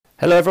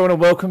Hello everyone and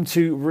welcome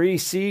to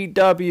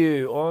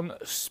ReCW on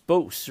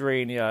Sports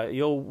Arena,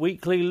 your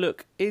weekly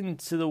look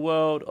into the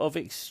world of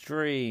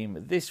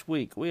Extreme. This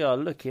week we are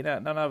looking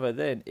at none other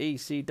than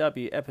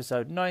ECW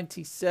episode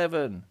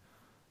 97,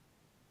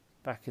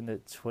 back in the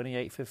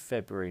 28th of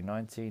February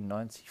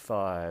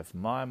 1995.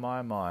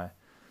 My.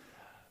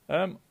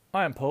 I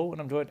am Paul and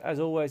I'm joined as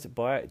always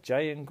by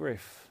Jay and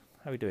Griff.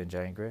 How are we doing,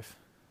 Jay and Griff?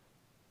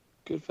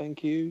 Good,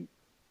 thank you.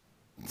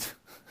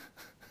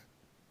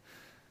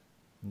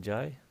 And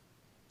Jay?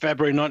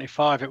 February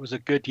 95, it was a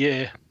good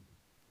year.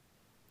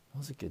 It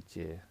was a good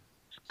year.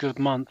 Good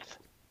month.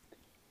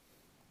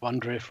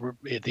 Wonder if the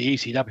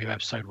ECW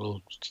episode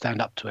will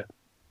stand up to it.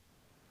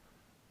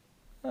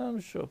 I'm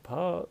sure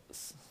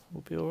parts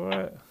will be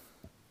alright.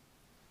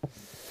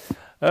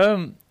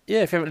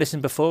 Yeah, if you haven't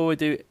listened before, we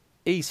do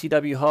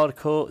ECW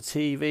Hardcore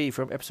TV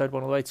from episode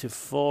 1 all the way to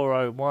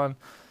 401.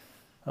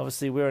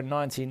 Obviously, we're in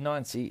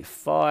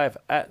 1995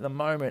 at the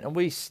moment, and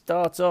we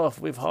start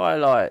off with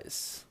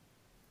highlights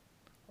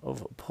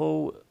of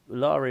Paul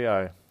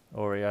Oreo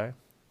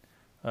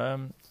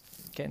getting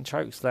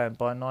chokeslammed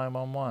by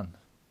 911.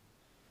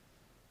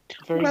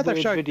 Very glad they've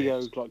weird showed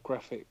video, this. like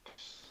graphics.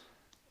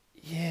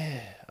 Yeah,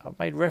 I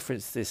made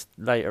reference to this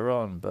later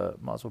on,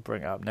 but might as well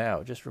bring it up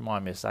now. Just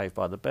remind me of Saved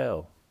by the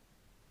Bell.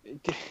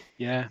 It did,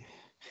 Yeah.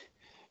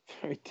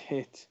 very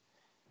did.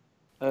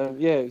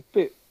 Yeah, it's a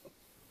bit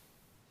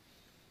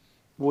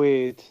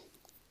weird.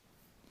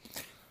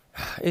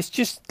 It's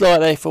just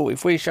like they thought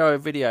if we show a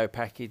video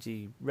package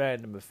of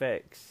random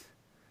effects,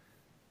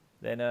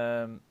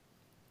 then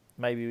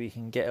maybe we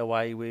can get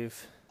away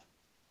with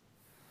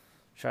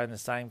showing the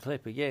same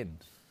clip again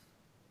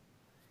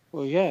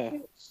Well, yeah.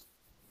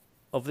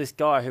 of this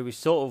guy who was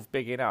sort of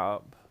bigging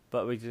up,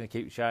 but we're going to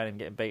keep showing him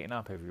getting beaten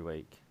up every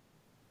week.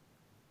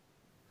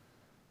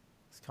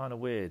 It's kind of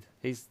weird.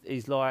 He's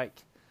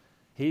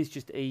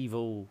just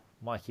evil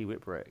Mikey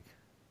Whipwreck.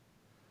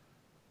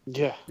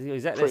 Yeah. He's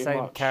exactly the pretty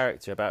same much.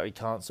 character about he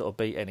can't sort of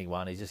beat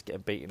anyone. He's just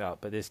getting beaten up.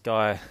 But this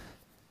guy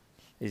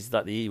is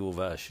like the evil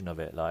version of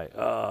it. Like,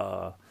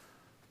 And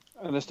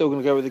they're still going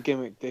to go with the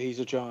gimmick that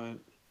he's a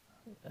giant.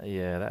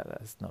 yeah,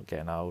 that's not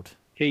getting old.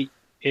 He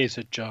is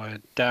a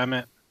giant, damn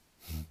it.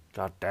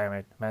 God damn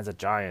it, man's a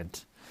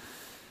giant.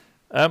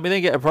 We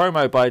then get a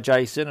promo by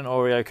Jason and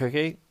Oreo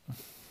Cookie.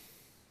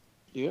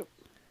 Yep.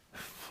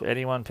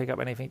 Anyone pick up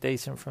anything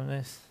decent from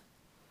this?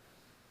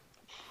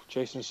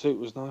 Jason's suit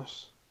was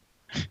nice.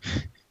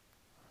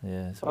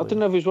 Yeah, I didn't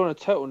know if he was wearing a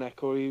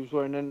turtleneck or he was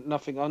wearing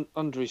nothing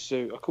under his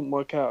suit. I couldn't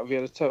work out if he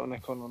had a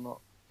turtleneck on or not.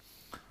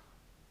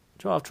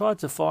 I've tried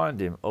to find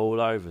him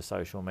all over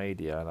social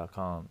media and I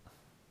can't.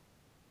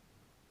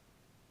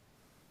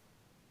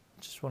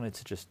 Just wanted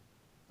to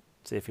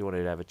see if he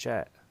wanted to have a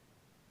chat.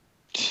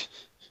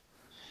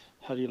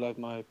 How do you like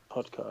my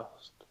podcast?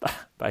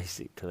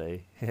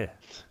 Basically, yeah.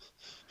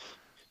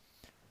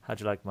 How'd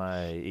you like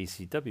my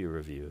ECW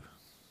review?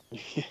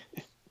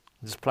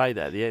 Just play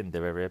that at the end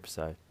of every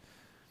episode.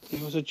 He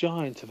was a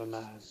giant of a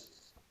man.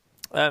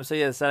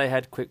 So they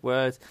had quick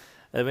words.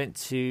 They went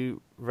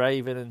to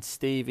Raven and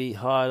Stevie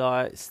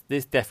highlights.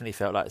 This definitely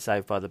felt like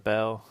Saved by the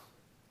Bell.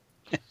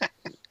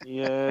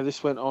 Yeah,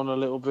 this went on a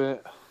little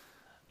bit.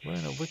 When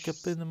I wake up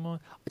in the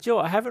morning. Do you know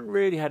what? I haven't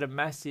really had a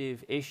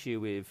massive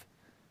issue with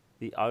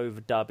the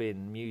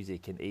overdubbing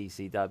music in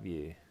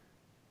ECW,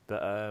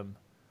 but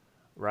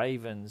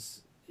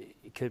Ravens,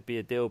 it could be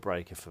a deal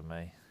breaker for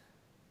me.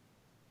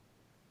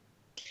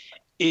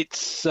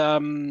 It's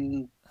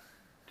an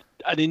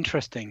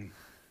interesting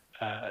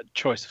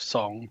choice of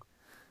song.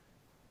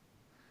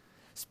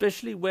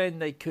 Especially when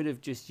they could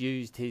have just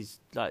used his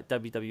like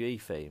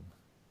WWE theme.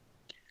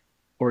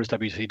 Or his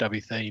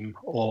WCW theme,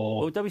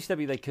 or... Well,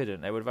 WCW they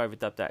couldn't. They would have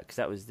overdubbed that because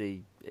that was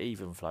the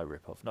Even Flow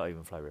ripoff. Not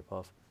Even Flow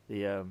ripoff.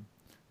 The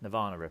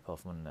Nirvana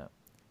ripoff, wasn't it?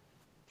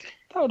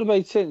 That would have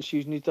made sense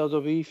using his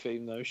WWE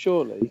theme, though,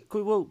 surely.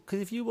 Well, because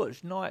if you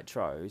watch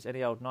Nitros,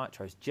 any old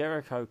Nitros,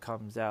 Jericho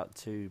comes out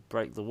to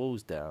break the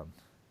walls down.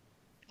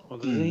 Or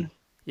does he?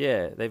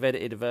 Yeah, they've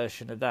edited a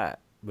version of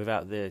that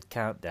without the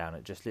countdown.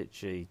 It just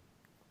literally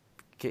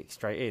kicks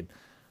straight in.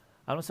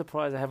 I'm not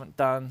surprised they haven't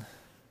done...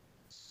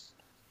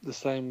 The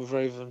same with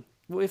Raven.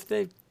 Well, if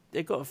they've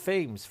got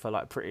themes for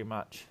like pretty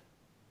much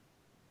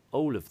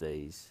all of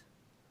these,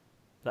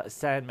 like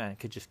Sandman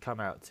could just come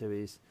out to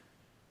his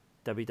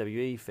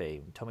WWE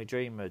theme, Tommy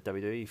Dreamer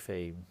WWE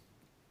theme,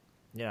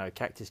 you know,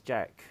 Cactus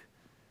Jack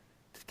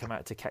to come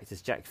out to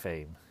Cactus Jack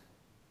theme.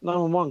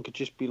 911 could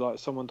just be like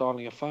someone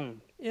dialing a phone.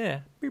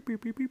 Yeah, beep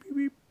beep beep beep beep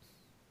beep.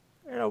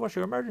 Hello, what's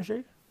your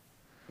emergency?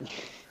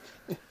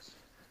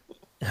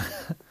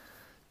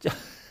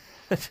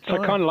 So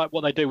kind of like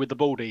what they do with the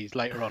Baldies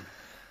later on.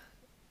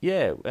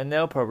 Yeah, and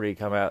they'll probably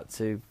come out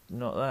to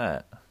not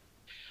that.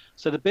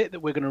 So the bit that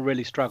we're going to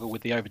really struggle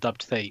with the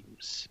overdubbed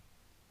themes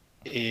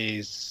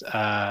is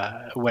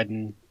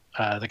when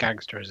the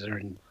gangsters are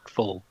in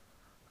full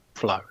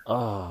flow.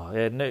 Oh,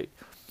 yeah, no.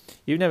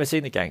 You've never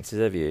seen the Gangsters,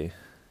 have you?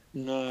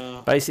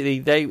 No. Basically,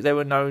 they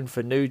were known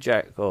for New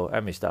Jack or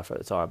Emmy stuff at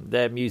the time.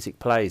 Their music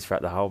plays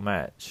throughout the whole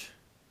match.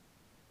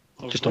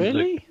 Oh, Just on loop.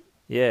 really?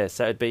 Yeah,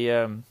 so it'd be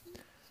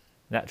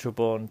Natural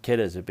Born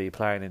Killers would be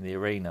playing in the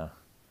arena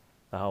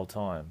the whole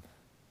time.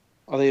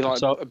 Are they like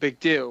So- a big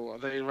deal? Are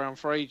they around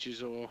for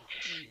ages or?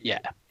 Yeah,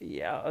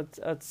 Yeah,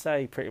 I'd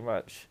say pretty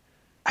much.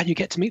 and you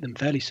get to meet them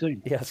fairly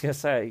soon. Yeah, I was gonna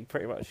say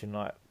pretty much in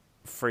like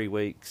 3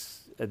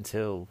 weeks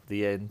until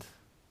the end.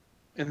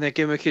 And their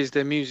gimmick is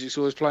their music's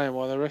always playing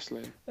while they're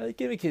wrestling. The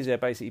gimmick is they're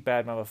basically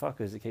bad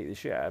motherfuckers that keep the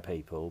shit out of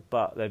people,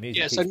 but their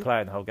music Yeah, keeps so-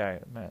 playing the whole game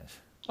match.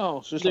 Oh,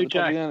 it's just New like the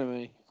Public Jack.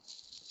 Enemy.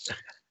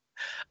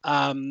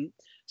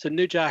 So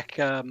New Jack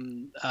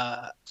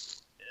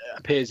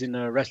appears in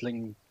a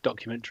wrestling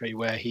documentary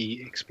where he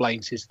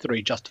explains his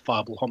 3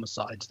 justifiable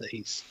homicides that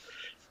he's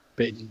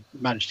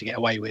managed to get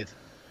away with.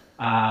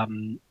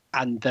 And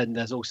then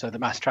there's also the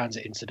mass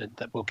transit incident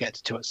that we'll get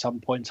to at some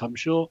point, I'm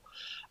sure.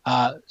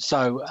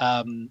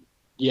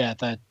 Yeah,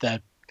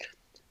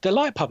 they're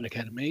like Public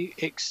Enemy,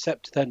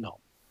 except they're not.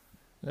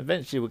 And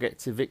eventually we'll get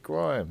to Vic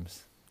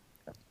Grimes.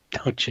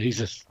 Oh,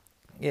 Jesus.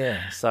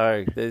 Yeah,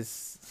 so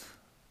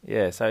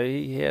so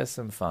he has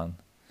some fun.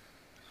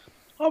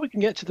 Oh, we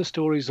can get to the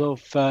stories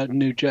of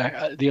New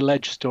Jack, the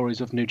alleged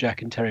stories of New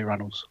Jack and Terry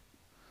Runnels.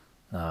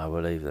 No, I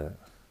will leave that.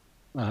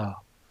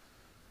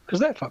 Because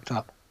they're fucked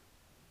up.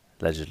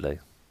 Allegedly.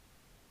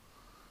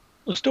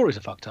 The stories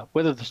are fucked up.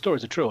 Whether the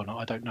stories are true or not,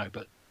 I don't know,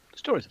 but the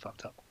stories are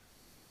fucked up.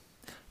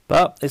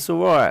 But it's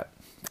alright,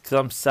 because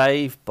I'm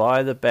saved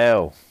by the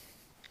bell.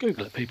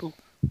 Google it, people.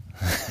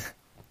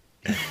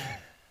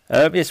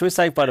 Yes, we're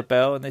saved by the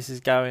bell, and this is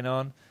going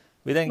on.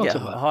 We then Not get so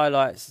bad.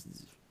 highlights.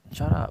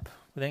 Shut up.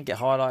 We then get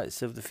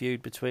highlights of the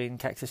feud between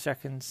Cactus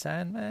Jack and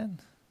Sandman.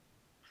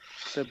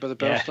 Said by the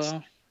Bell Yes.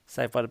 Star.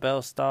 Saved by the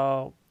Bell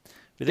style.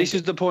 We then This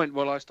is the point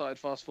where I started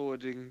fast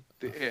forwarding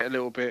it a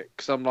little bit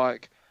because I'm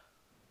like,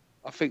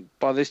 I think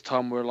by this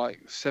time we're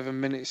like 7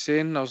 minutes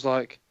in. I was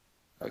like,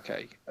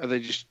 okay, are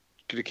they just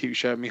gonna keep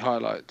showing me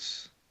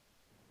highlights?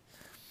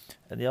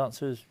 and the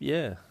answer is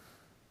yeah.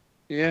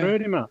 Yeah.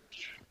 Pretty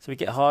much. So we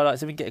get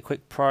highlights, and we get a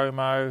quick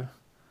promo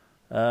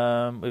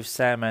with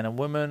Sandman and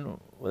Woman,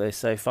 where they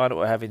say, find out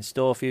what I have in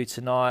store for you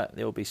tonight.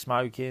 They'll be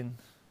smoking.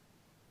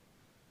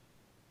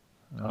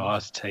 Oh,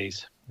 that's a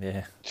tease.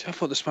 Yeah. See, I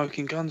thought the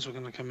smoking guns were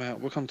gonna come out.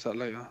 We'll come to that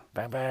later.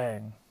 Bang,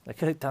 bang. They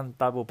could have done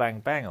Bubble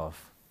Bang Bang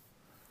off.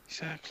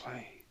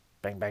 Exactly.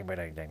 Bang, bang,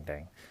 bang, bang,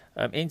 bang.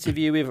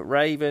 Interview with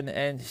Raven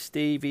and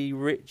Stevie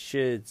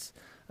Richards.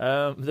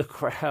 The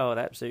crowd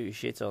absolutely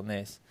shit on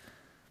this.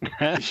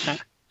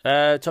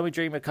 Tommy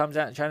Dreamer comes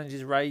out and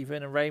challenges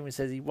Raven, and Raven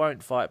says he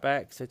won't fight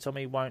back, so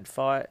Tommy won't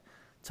fight.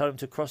 Told him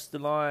to cross the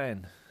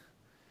line.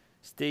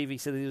 Stevie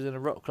said he was in a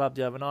rock club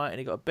the other night and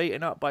he got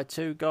beaten up by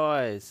 2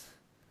 guys.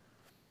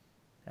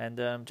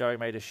 And Joey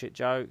made a shit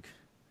joke.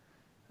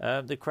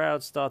 The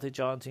crowd started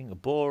chanting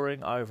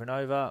boring over and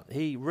over.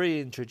 He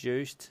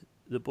reintroduced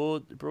the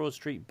Broad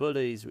Street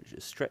Bullies, which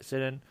is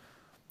Stetson and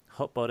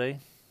Hotbody.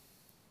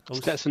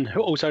 Stetson,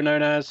 also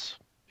known as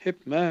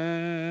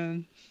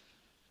Hitman.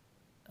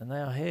 And they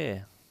are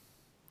here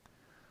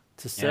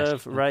to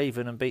serve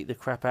Raven and beat the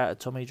crap out of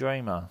Tommy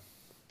Dreamer.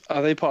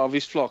 Are they part of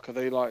his flock? Are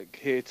they like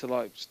here to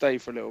like stay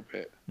for a little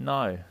bit?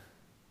 No.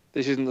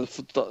 This isn't the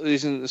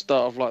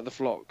start of like the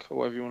flock or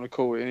whatever you want to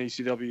call it in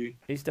ECW.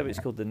 It's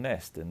called the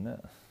Nest, isn't it?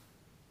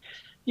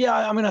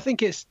 Yeah, I mean, I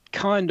think it's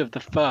kind of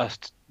the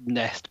first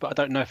Nest, but I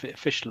don't know if it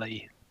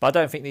officially. But I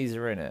don't think these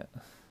are in it.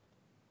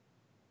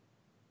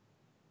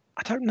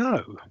 I don't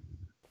know.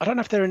 I don't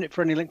know if they're in it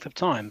for any length of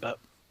time, but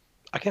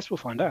I guess we'll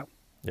find out.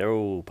 They're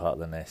all part of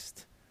the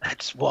Nest.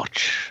 Let's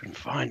watch and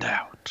find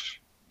out.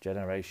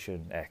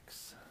 Generation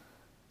X.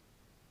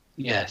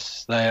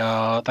 Yes, they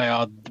are. They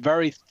are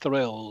very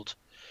thrilled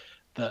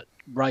that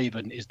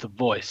Raven is the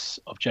voice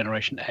of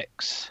Generation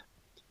X,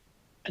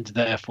 and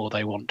therefore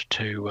they want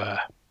to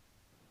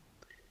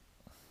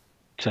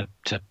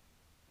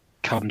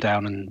come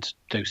down and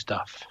do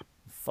stuff.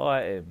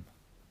 Fight him.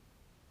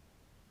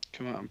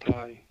 Come out and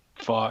play.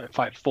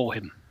 Fight for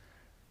him.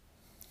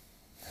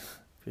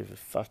 With a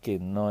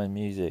fucking annoying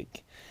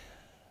music.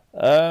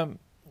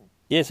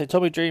 Yeah, so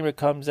Tommy Dreamer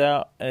comes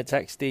out and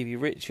attacks Stevie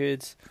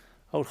Richards.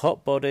 Old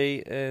Hot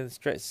Body and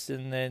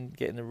Stetson then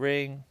get in the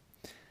ring.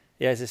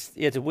 He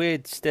has a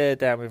weird stare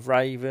down with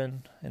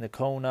Raven in the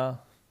corner.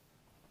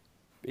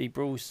 He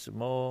brawls some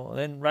more. And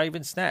then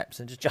Raven snaps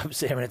and just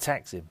jumps in and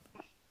attacks him.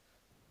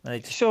 And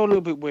It's still a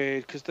little bit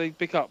weird because they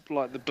pick up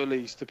like the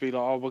bullies to be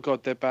like, oh my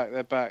god, they're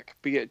back.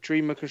 But yet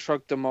Dreamer can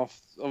shrug them off.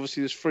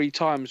 Obviously, there's 3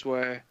 times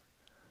where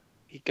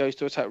he goes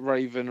to attack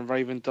Raven and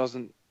Raven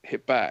doesn't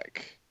hit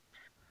back.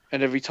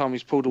 And every time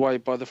he's pulled away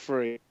by the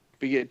 3.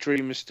 But yet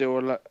Dreamer's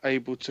still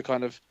able to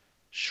kind of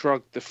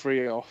shrug the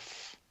 3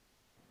 off.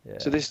 Yeah.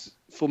 So this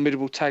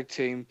formidable tag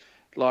team,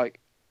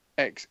 like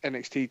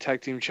ex-NXT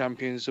tag team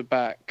champions, are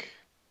back.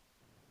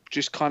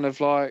 Just kind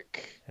of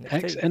like...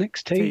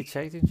 NXT?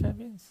 Tag team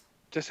champions?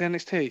 Just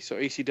NXT, so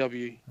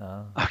ECW.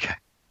 Oh. Okay.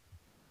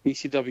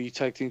 ECW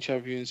tag team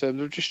champions. And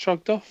they're just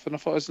shrugged off. And I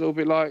thought it was a little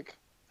bit like,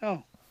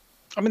 oh,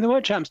 I mean, they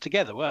weren't champs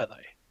together, were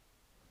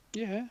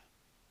they? yeah.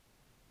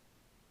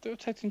 They were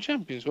tag team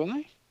champions, weren't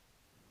they?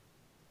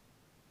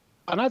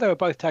 I know they were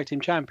both tag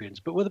team champions,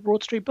 but were the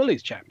Broad Street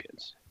Bullies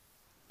champions?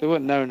 They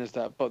weren't known as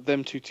that, but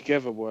them two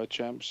together were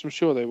champs. I'm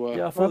sure they were.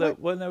 Yeah, I thought that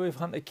weren't they with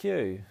Hunter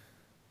Q?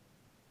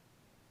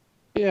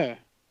 Yeah.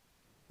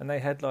 And they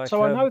had like.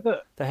 So I know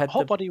that they had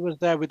Hotbody was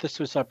there with the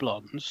Suicide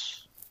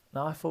Blondes.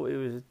 No, I thought it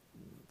was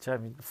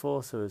champion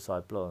before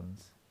Suicide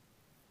Blondes.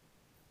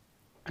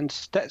 And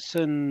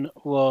Stetson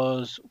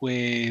was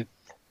with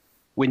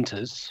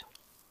Winters.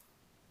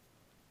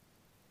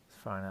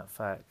 Throwing out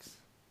facts.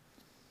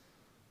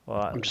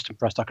 Well, I'm just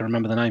impressed I can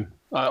remember the name.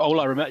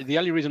 The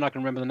only reason I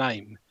can remember the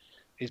name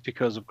is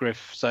because of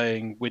Griff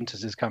saying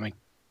Winters is coming.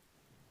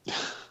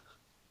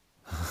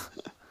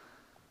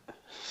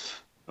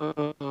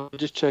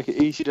 Just check it.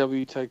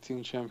 ECW Tag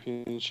Team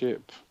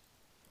Championship.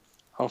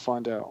 I'll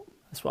find out.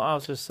 That's what I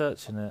was just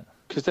searching it.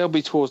 Because they'll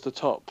be towards the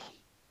top.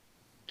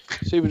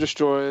 Super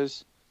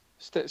Destroyers,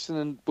 Stetson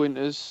and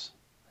Winters,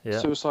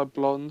 Suicide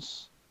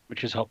Blondes,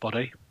 which is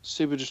Hotbody.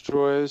 Super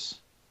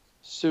Destroyers,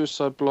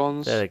 Suicide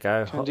Blondes. There they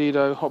go.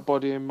 Candido,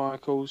 Hotbody, and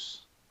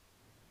Michaels.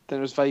 Then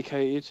it was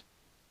vacated.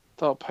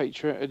 Dark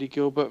Patriot, Eddie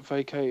Gilbert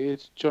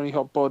vacated. Johnny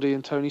Hotbody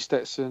and Tony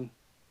Stetson.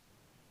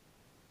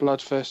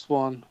 Bloodfest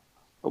won.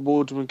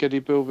 Awardman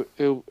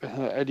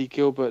Eddie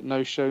Gilbert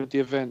no-showed the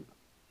event.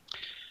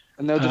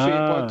 And they were defeated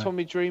by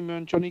Tommy Dreamer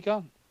and Johnny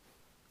Gunn.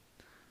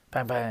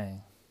 Bang,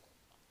 bang.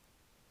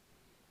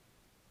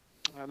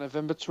 A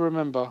November to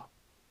remember.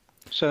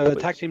 So the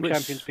tag team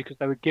champions because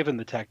they were given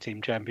the tag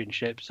team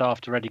championships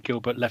after Eddie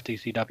Gilbert left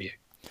ECW.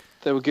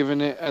 They were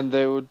given it and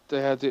they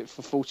had it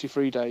for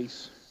 43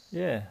 days.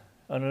 Yeah,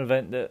 on an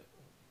event that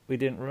we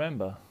didn't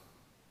remember.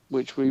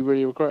 Which we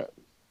really regret.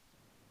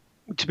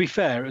 To be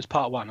fair, it was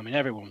part one. I mean,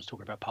 everyone was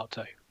talking about part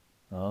two.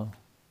 Oh.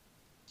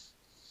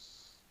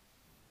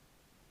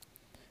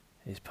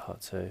 It's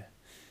part two.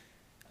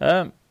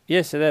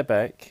 Yeah, so they're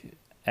back.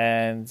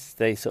 And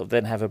they sort of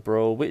then have a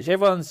brawl, which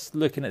everyone's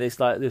looking at this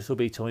like this will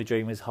be Tommy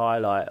Dreamer's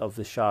highlight of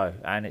the show,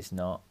 and it's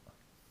not.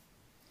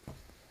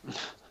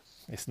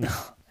 It's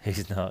not.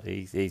 He's not.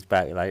 He's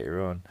back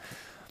later on.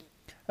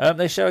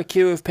 They show a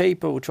queue of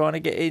people trying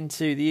to get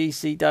into the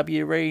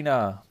ECW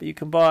arena, but you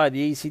can buy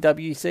the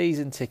ECW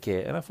season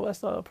ticket. And I thought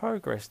that's like a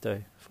Progress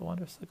do. I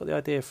wonder if they got the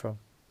idea from.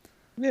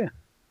 Yeah.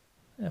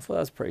 I thought that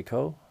was pretty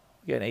cool.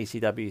 Get an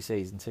ECW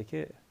season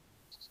ticket.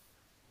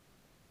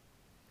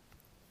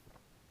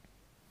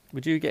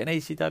 Would you get an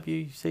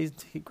ECW season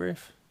ticket,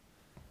 Griff?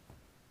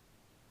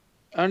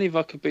 Only if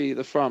I could be at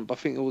the front, but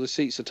I think all the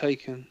seats are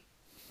taken.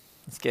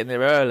 It's getting there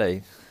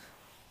early.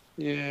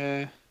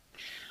 Yeah.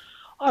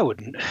 I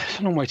wouldn't. It's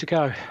a long way to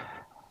go.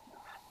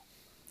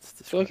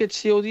 So I get to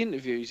see all the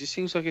interviews. It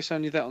seems like it's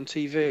only that on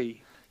TV. You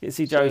get to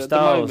see Joey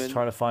Styles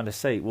trying to find a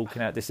seat,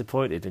 walking out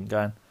disappointed and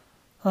going,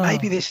 oh.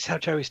 Maybe this is how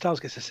Joey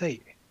Styles gets a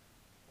seat.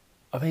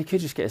 I mean, he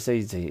could just get a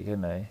season ticket,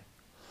 couldn't he?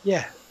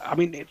 Yeah. I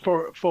mean,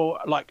 for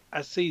like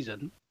a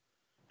season,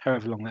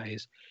 however long that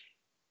is,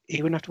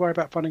 he wouldn't have to worry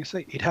about finding a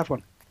seat. He'd have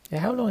one. Yeah,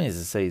 how long is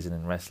a season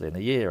in wrestling? A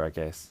year, I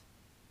guess.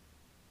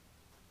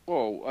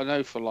 Well, I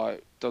know for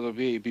like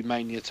WWE, it'd be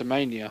Mania to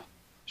Mania.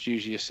 It's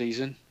usually a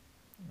season.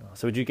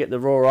 So would you get the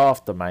Raw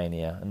after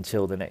Mania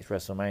until the next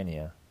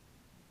WrestleMania?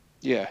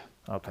 Yeah.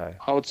 Okay.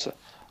 I'd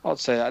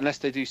say that unless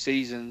they do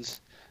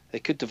seasons, they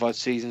could divide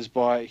seasons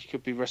by. It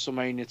could be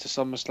WrestleMania to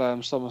SummerSlam,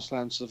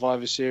 SummerSlam to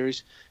Survivor Series.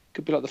 It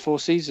could be like the 4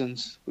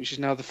 seasons, which is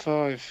now the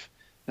 5.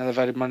 Now they've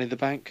added Money in the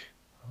Bank.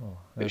 Oh,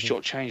 it was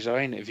short-changed though,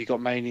 ain't it? If you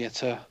got Mania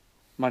to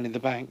Money in the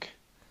Bank.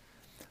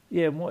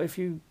 Yeah, and what if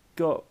you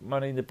got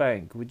Money in the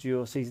Bank? Would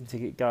your season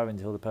ticket go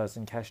until the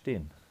person cashed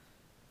in?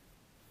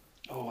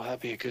 Oh, that'd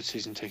be a good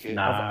season ticket.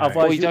 No.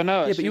 Well, you don't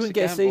know. Yeah, but you wouldn't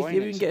get you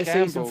wouldn't get a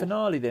season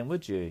finale then,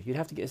 would you? You'd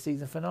have to get a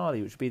season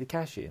finale, which would be the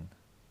cash-in.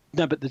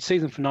 No, but the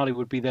season finale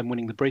would be them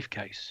winning the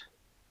briefcase.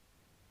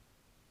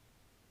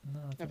 No,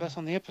 yeah, that's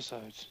on the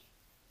episodes.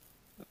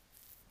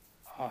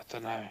 Oh, I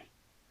don't know.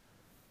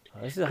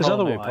 Because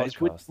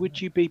otherwise, would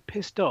you be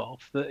pissed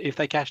off that if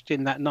they cashed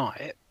in that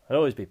night? I'd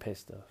always be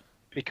pissed off.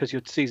 Because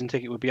your season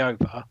ticket would be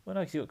over. Well, no,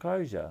 because you've got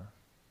closure.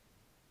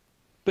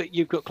 But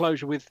you've got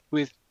closure with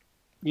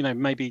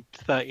maybe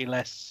 30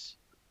 less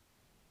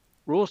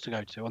Raws to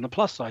go to. On the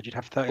plus side, you'd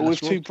have 30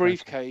 less with 2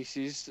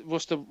 briefcases,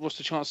 what's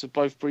the chance of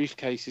both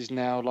briefcases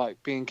now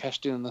like being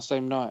cashed in on the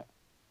same night?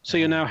 So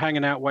you're now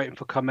hanging out waiting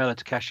for Carmella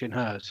to cash in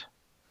hers?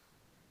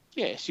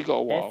 Yes, you got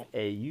a while.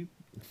 F-A-U.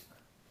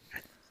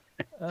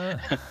 I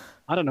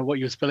don't know what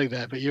you were spelling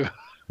there, but you...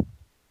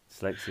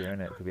 Dyslexia,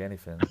 innit? It could be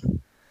anything.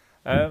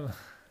 I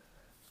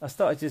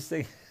started just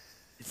singing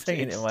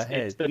it in my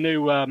head. It's the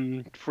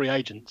new free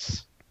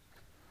agents.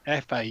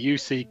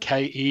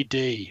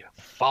 F-A-U-C-K-E-D.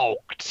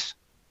 Falked.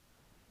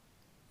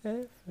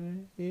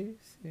 F-A-U-C-K-E-D.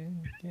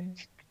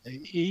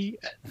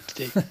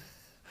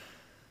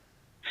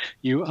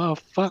 You are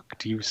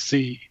fucked, you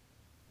see.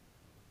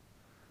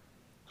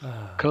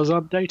 'Cause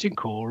I'm dating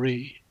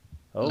Corey.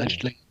 Oh,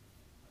 allegedly.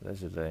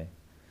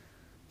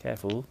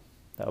 Careful.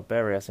 That'll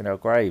bury us in our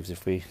graves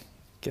if we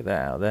get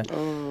that out there.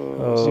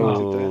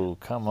 Oh,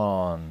 come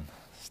on.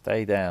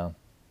 Stay down.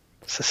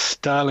 It's a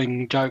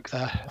sterling joke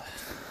there.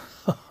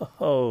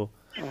 Oh.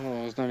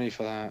 There's no need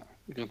for that.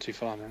 We've gone too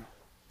far now.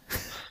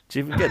 Do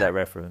you even get that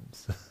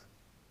reference?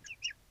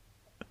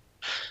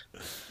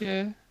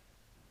 Yeah.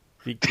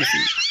 If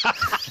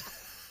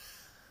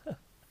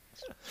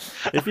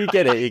you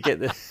get it, you get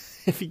the.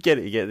 If you get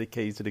it, you get the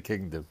keys to the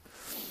kingdom.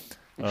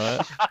 All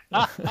right.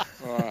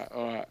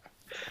 All right.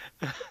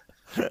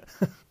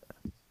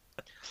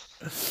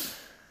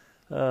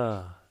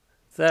 So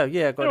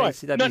yeah, I've got Anyway,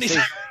 got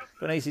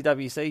an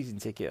ECW season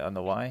ticket on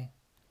the way.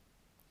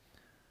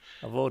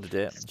 I've ordered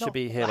it. It should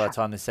be here by the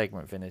time this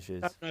segment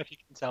finishes. I don't know if you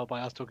can tell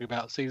by us talking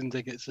about season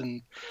tickets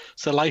and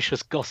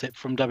salacious gossip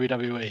from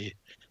WWE.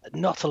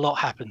 Not a lot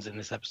happens in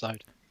this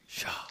episode.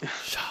 Sha.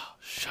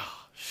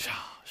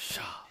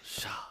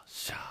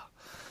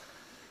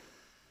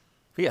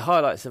 We get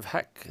highlights of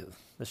Hack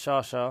the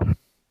Shah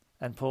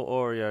and Port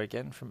Oreo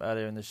again from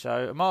earlier in the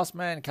show. A masked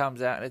man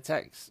comes out and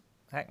attacks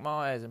Hack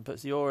Myers and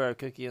puts the Oreo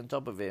cookie on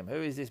top of him. Who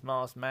is this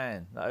masked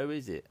man? Like, who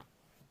is it?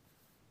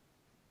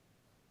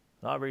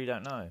 I really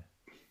don't know.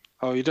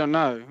 Oh, you don't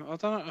know? I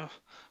don't know. I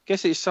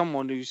guess it's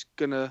someone who's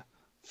going to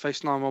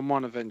face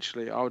 911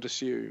 eventually, I would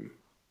assume.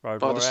 Road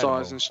by Boy the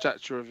Animal. size and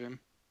stature of him.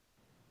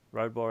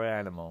 Road Boy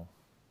Animal.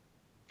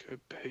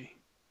 Could be.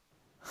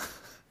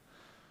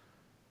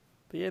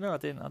 But yeah, no, I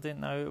didn't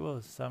know who it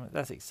was. So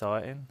that's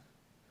exciting.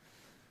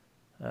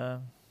 So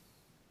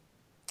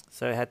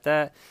we had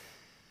that.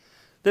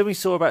 Then we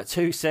saw about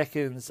 2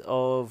 seconds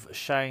of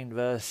Shane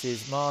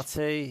versus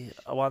Marty,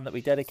 one that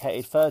we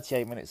dedicated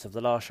 38 minutes of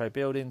the last show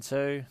building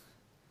to.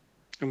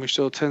 And we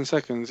saw 10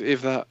 seconds,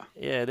 if that.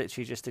 Yeah,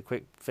 literally just a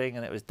quick thing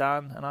and it was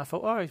done. And I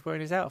thought, oh, he's wearing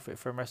his outfit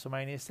from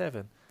WrestleMania 7.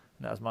 And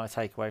that was my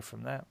takeaway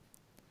from that.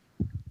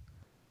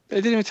 They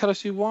didn't even tell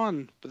us who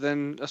won. But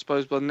then I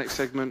suppose by the next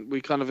segment,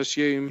 we kind of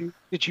assume.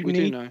 Did you we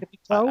need do know. to be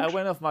told? I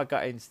went off my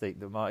gut instinct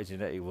that Marty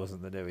Jannetty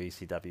wasn't the new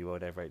ECW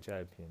World Heavyweight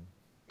Champion.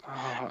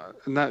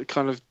 And that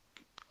kind of.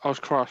 I was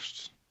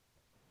crushed.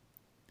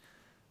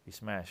 He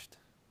smashed.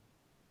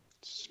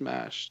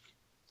 Smashed.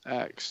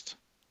 Axed.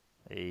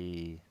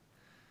 He.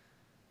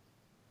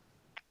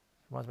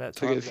 Reminds me of that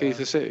To get the keys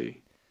to the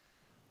city.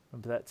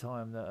 Remember that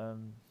time that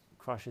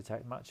Crush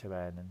attacked Macho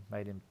Man and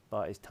made him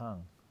bite his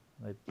tongue?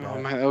 They, Oh,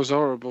 man, that was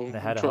horrible. They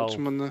had a Dropped whole-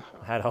 him on the.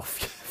 had a whole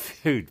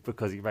feud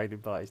because he made him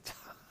bite his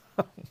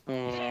tongue.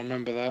 Oh, I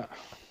remember that.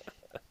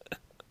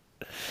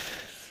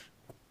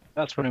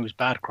 That's when it was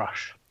Bad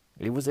Crush.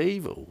 He was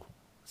evil.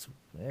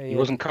 Yeah, He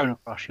wasn't Kona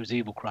Crush, he was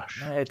Evil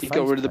Crush. He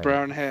got rid of the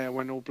brown hair,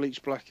 went all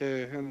bleached black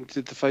hair, and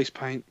did the face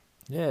paint.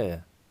 Yeah,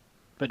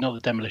 But not the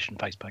Demolition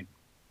face paint.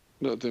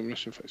 Not the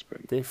demolition face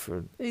paint.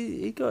 different.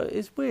 He got.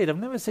 It's weird. I've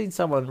never seen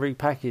someone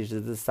repackaged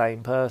as the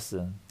same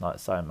person like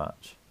so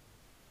much.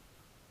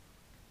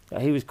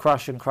 Like, he was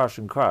Crush and Crush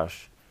and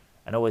Crush,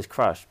 and always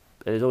Crush.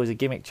 There's always a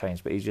gimmick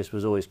change, but he just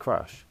was always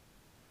Crush.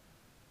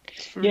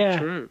 It's very Yeah.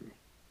 true.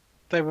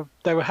 They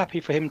were happy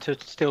for him to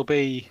still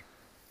be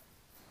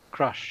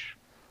Crush.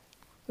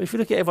 But if you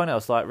look at everyone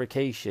else, like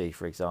Rikishi,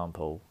 for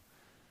example,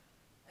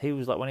 he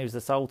was like when he was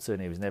the Sultan,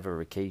 he was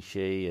never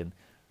Rikishi, and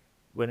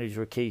when he was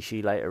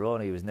Rikishi later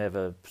on, he was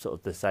never sort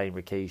of the same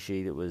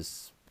Rikishi that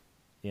was,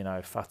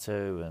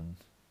 Fatu and.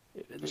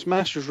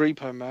 Smash was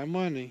Repo Man,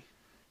 wasn't he?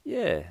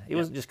 Yeah, he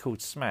wasn't just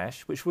called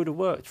Smash, which would have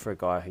worked for a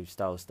guy who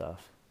stole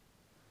stuff.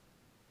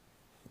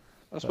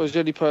 I suppose the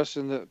only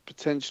person that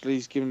potentially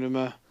is giving him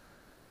a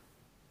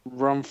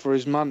run for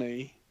his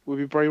money would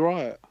be Bray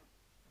Wyatt.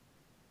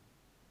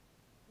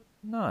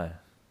 No,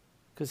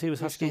 because he was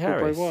He's Husky still called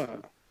Harris. Bray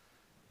Wyatt.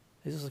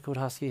 He's also called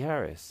Husky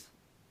Harris.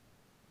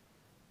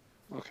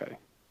 Okay.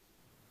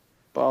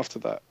 But after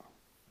that,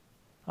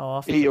 Oh,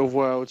 after Eater of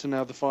Worlds and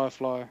now the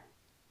Firefly.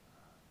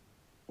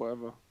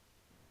 Whatever.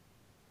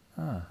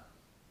 Ah.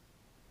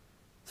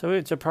 So we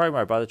went to a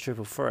promo by the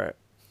Triple Threat.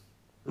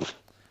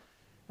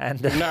 And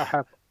They now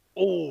have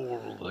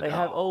all the they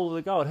have gold. all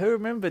the gold. Who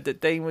remembered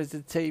that Dean was the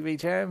TV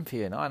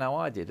champion? I know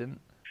I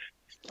didn't.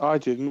 I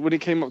didn't. When he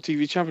came up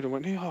TV champion, I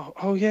went,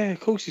 oh yeah, of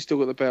course he's still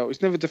got the belt.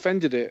 He's never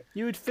defended it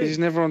You would because he's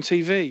think. never on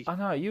TV. I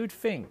know. You would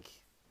think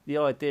the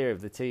idea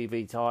of the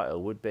TV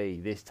title would be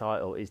this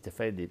title is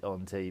defended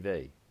on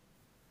TV.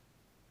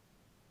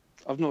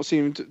 I've not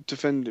seen him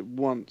defend it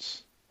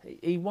once.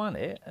 He won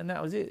it, and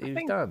that was it. He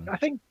was done. I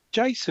think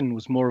Jason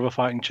was more of a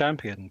fighting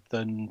champion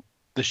than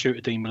the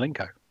shooter Dean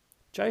Malenko.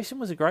 Jason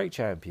was a great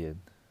champion.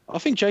 I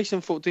think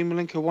Jason thought Dean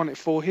Malenko won it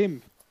for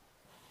him.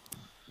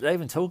 Do they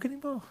even talk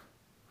anymore?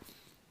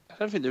 I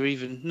don't think they're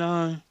even.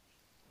 No.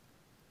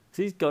 'Cause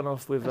he's gone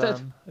off with I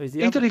don't- who's the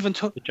He other? don't even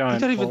talk. The giant He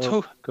don't even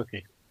ball talk.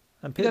 cookie.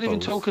 And He don't even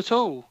Pitbulls. talk at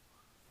all.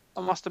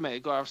 I must admit,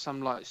 you've got to have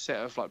some set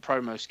of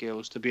promo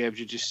skills to be able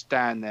to just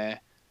stand there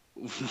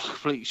with a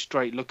complete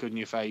straight look on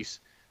your face,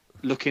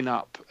 looking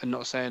up and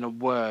not saying a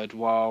word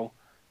while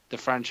the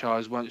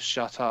franchise won't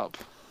shut up.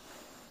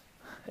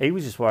 He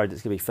was just worried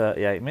it's going to be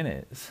 38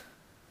 minutes.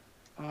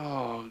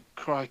 Oh,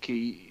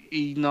 crikey.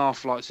 He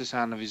half likes the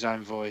sound of his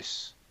own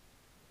voice.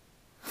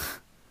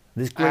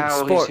 This great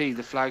How is sport. he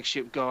the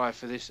flagship guy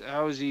for this?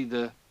 How is he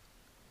the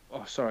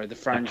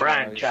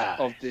franchise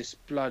of this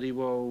bloody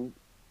well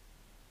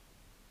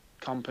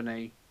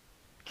company?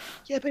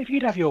 Yeah, but if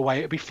you'd have your way,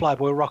 it'd be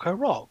Flyboy Rocco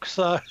Rock.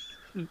 So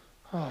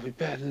Oh, I'll be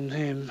better than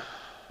him.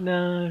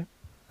 No.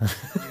 Yeah.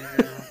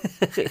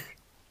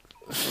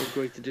 I'll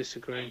agree to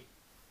disagree.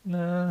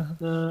 No.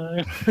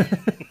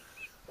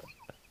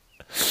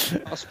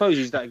 I suppose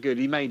he's that good.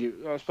 He made it.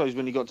 I suppose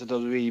when he got to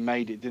WWE, he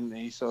made it, didn't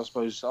he? So I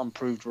suppose I'm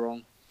proved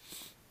wrong.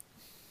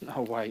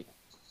 Oh, wait.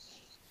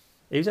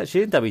 He was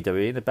actually in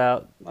WWE in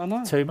about I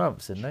know. 2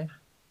 months, didn't he?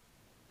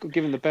 Got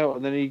given the belt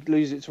and then he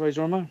loses it to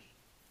Razor Ramon.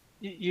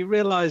 You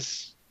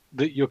realise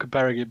that you're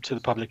comparing him to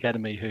the Public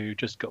Enemy, who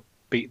just got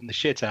beaten the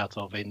shit out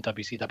of in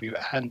WCW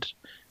and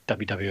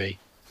WWE.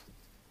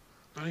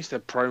 At least their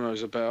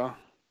promos are better.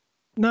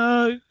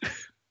 No.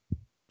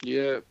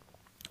 Yeah.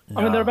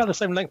 I mean, they're about the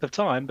same length of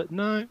time, but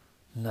no.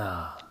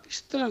 No. They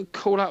still don't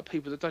call out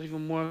people that don't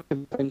even work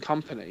in the same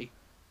company.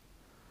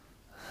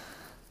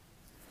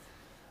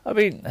 I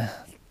mean,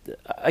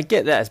 I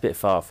get that it's a bit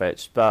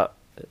far-fetched, but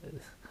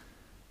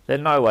they're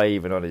no way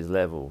even on his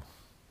level.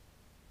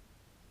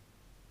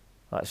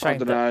 Like I Shane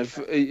don't know.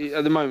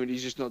 At the moment,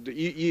 he's just not.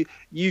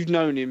 You've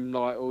known him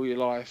like all your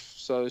life,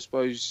 so I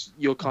suppose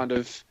you're kind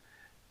of.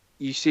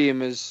 You see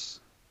him as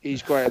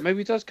he's great. Maybe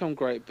he does come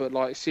great, but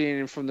like seeing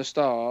him from the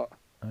start,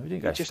 We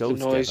didn't go it just school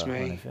annoys together or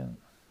me. anything.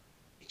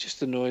 It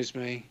just annoys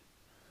me.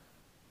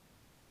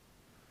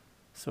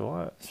 It's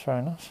alright, it's fair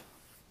enough.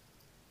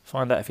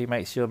 Find out if he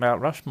makes your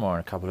Mount Rushmore in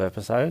a couple of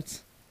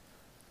episodes.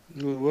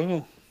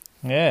 Well,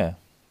 Yeah,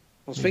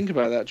 I was thinking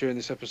about that during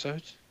this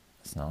episode.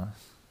 that's nice.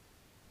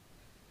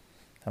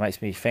 That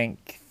makes me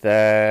think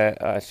that...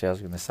 Actually, I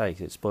was going to say,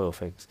 'cause it spoil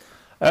things.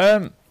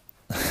 You're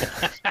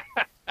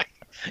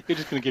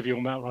just going to give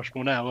your Mount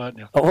Rushmore now, weren't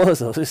you? I was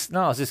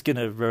just going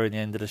to ruin the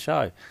end of the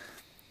show.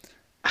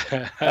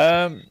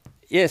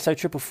 Yeah, so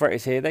Triple Threat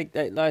is here. They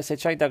like I said,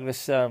 Shane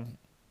Douglas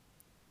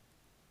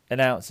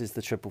announces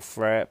the Triple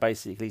Threat,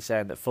 basically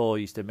saying that 4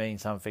 used to mean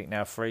something,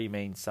 now 3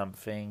 means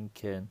something.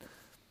 And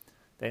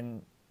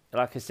then,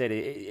 like I said,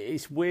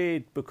 it's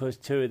weird because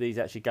 2 of these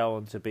actually go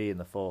on to be in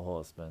the 4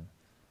 Horsemen.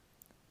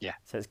 Yeah.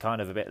 So it's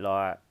kind of a bit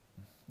like,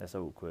 that's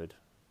awkward,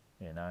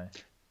 you know.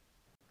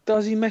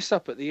 Does he mess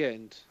up at the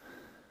end?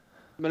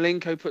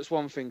 Malenko puts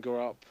 1 finger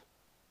up.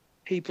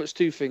 He puts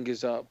 2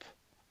 fingers up.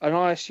 And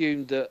I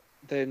assumed that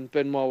then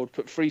Benoit would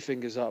put 3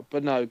 fingers up.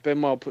 But no,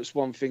 Benoit puts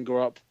 1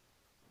 finger up.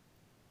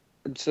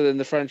 And so then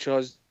the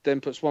franchise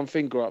then puts 1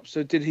 finger up.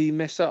 So did he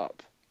mess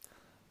up?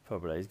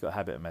 Probably. He's got a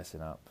habit of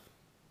messing up.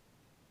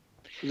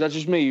 Is that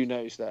just me who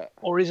noticed that?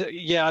 Or is it?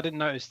 Yeah, I didn't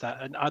notice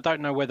that, and I don't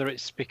know whether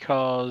it's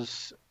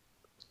because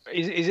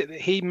is it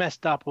that he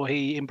messed up or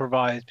he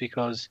improvised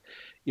because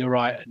you're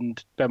right,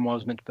 and Benoit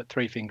was meant to put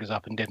 3 fingers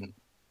up and didn't.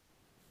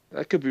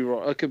 That could be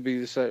right. That could be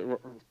the same,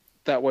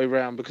 that way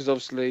round because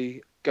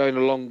obviously going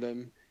along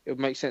them, it would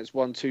make sense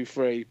 1, 2,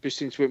 3. But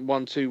since went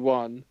 1, 2,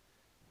 1,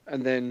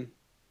 and then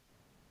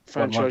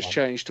franchise 1.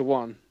 changed to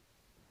 1.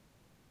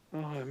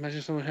 Oh,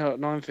 imagine someone held up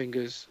 9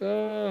 fingers.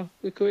 Oh,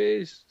 look who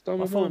it is. I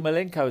Diamond thought One.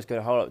 Malenko was going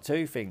to hold up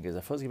 2 fingers. I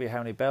thought it was going to be how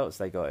many belts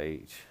they got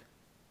each.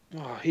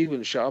 Oh, he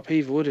wouldn't shut up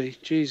either, would he?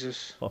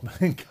 Jesus. What,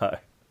 Malenko?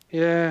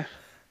 Yeah.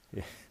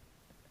 Yeah.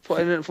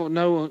 Thought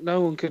no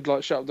one could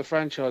like shut up the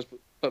franchise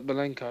but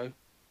Malenko.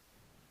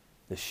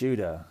 The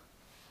shooter.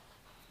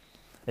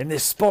 In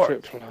this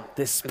sport. Crippler.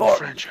 This And the sport.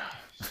 franchise.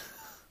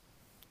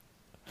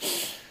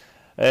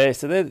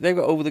 So they've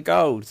got all the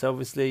gold. So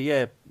obviously,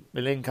 yeah,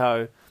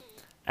 Malenko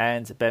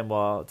and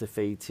Benoit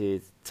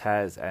defeated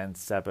Taz and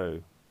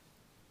Sabu.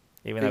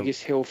 Even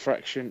Biggest heel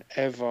fraction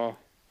ever.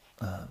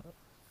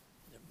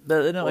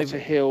 though they're not What even...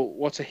 a heel!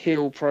 What a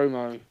heel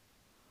promo.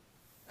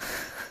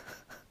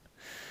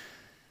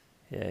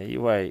 Yeah,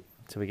 you wait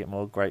till we get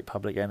more Great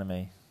Public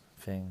Enemy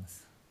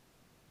things.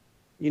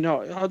 You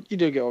know, you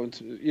don't get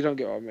what you don't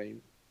get what I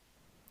mean.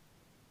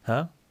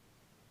 Huh?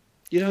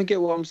 You don't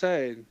get what I'm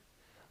saying.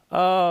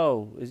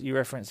 Oh, is you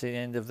referencing the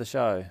end of the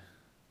show?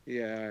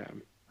 Yeah, I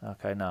am.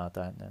 Okay, no, I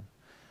don't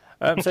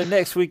then. So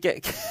next we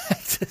get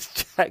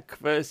Cactus Jack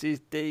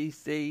versus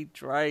DC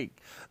Drake,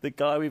 the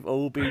guy we've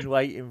all been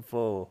waiting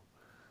for.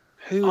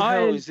 Who the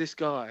hell is this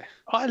guy?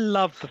 I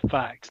love the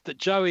fact that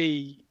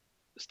Joey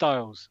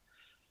Styles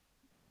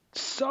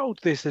sold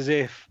this as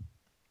if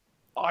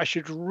I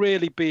should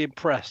really be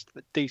impressed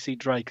that DC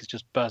Drake has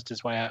just burst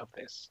his way out of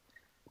this.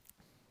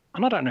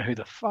 And I don't know who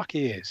the fuck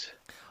he is.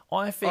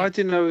 I think I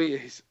didn't know who he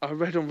is. I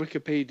read on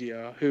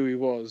Wikipedia who he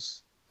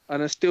was,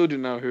 and I still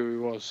didn't know who he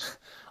was.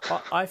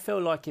 I feel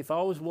like if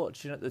I was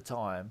watching at the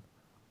time,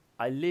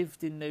 I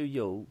lived in New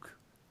York,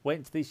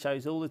 went to these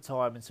shows all the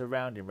time and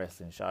surrounding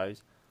wrestling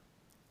shows,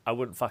 I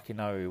wouldn't fucking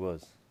know who he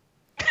was.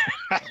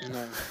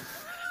 No.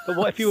 But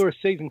what if you were a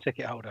season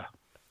ticket holder?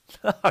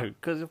 No,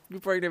 because you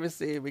probably never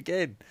see him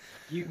again.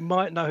 You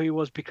might know who he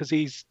was because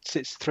he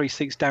sits 3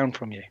 seats down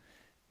from you.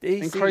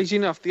 And crazy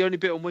enough, the only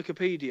bit on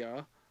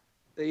Wikipedia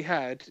that he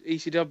had,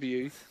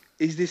 ECW,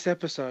 is this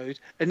episode,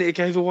 and it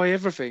gave away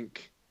everything.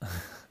 Well,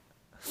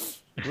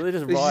 they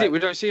just This is write- it. We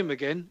don't see him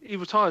again. He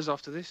retires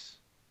after this.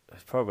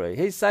 Probably.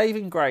 His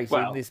saving grace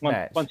in this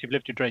match. Once you've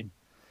lived your dream.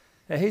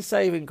 Now, his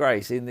saving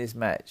grace in this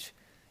match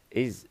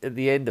is at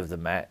the end of the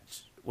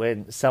match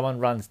when someone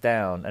runs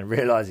down and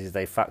realises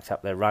they fucked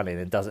up their running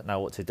and doesn't know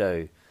what to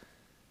do.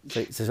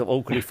 So sort of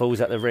awkwardly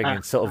falls out the ring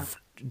and sort of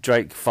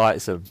Drake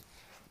fights him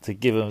to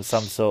give him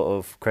some sort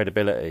of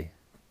credibility.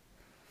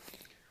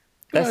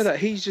 You know that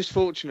he's just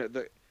fortunate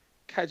that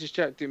Cactus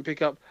Jack didn't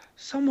pick up.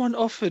 Someone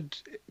offered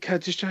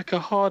Cactus Jack a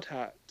hard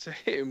hat to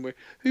hit him with.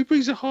 Who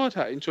brings a hard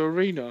hat into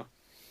arena?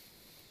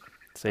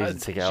 Season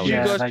ticket Did holder. you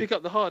Yeah, guys they- pick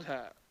up the hard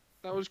hat?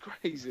 That was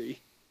crazy.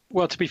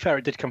 Well, to be fair,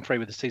 it did come free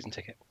with a season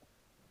ticket.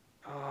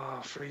 Oh,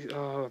 free.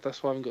 Oh,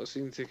 that's why I haven't got a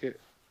season ticket.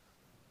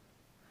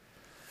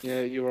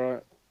 Yeah,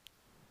 you're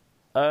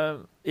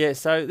right. Yeah,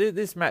 so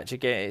this match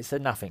again, it's a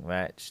nothing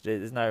match.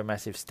 There's no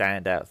massive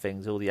standout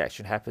things. All the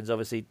action happens.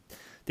 Obviously,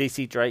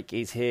 DC Drake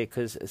is here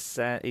because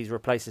he's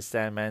replaced the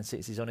Sandman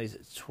since he's on his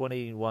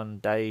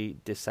 21-day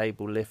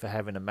disabled list for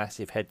having a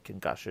massive head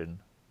concussion.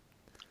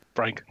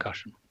 Brain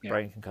concussion. Yeah.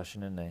 Brain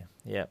concussion, isn't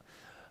he? Yeah.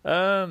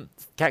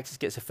 Cactus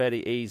gets a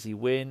fairly easy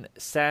win.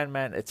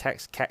 Sandman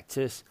attacks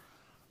Cactus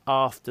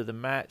after the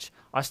match.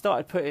 I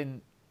started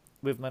putting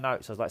with my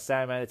notes, I was like,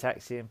 Sandman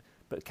attacks him,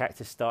 but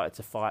Cactus started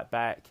to fight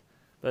back.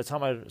 By the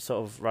time I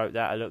sort of wrote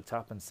that, I looked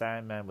up and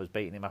Sandman was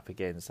beating him up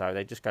again. So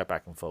they just go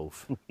back and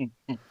forth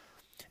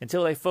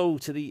until they fall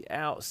to the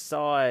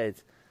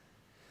outside.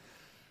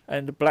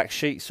 And the black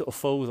sheet sort of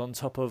falls on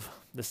top of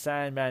the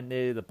Sandman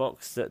near the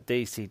box that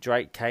DC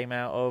Drake came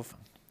out of.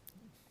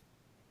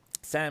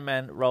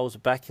 Sandman rolls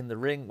back in the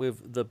ring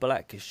with the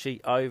black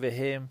sheet over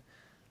him.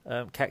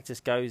 Cactus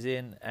goes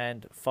in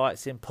and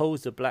fights him,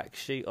 pulls the black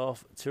sheet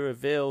off to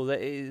reveal that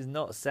it is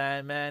not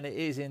Sandman, it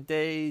is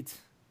indeed...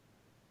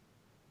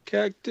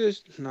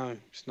 Cactus? No,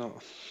 it's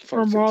not.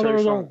 Fuck's it,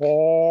 Terry Funk.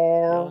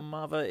 Your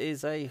mother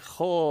is a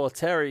whore.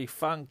 Terry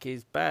Funk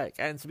is back.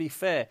 And to be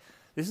fair,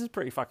 this is a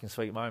pretty fucking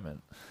sweet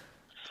moment.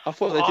 I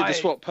thought they did the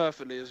swap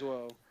perfectly as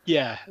well.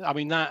 Yeah, I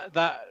mean that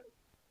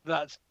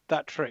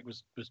trick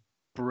was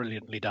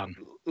brilliantly done.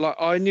 Like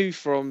I knew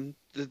from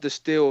the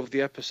steal of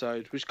the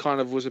episode, which kind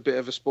of was a bit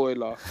of a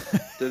spoiler,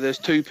 that there's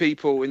two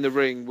people in the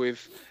ring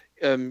with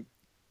Matching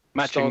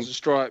Stars and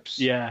Stripes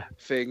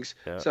things.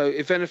 Yeah. So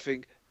if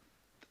anything,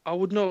 I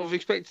would not have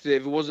expected it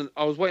if it wasn't.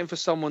 I was waiting for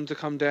someone to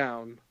come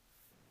down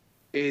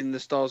in the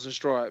Stars and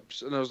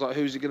Stripes, and I was like,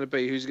 "Who's it going to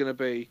be? Who's it going to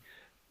be?"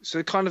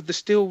 So kind of the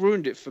steal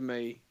ruined it for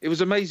me. It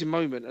was an amazing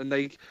moment, and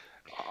they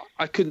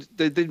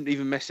didn't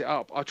even mess it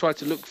up. I tried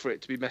to look for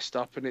it to be messed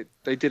up, and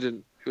they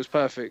didn't. It was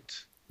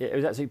perfect. Yeah, it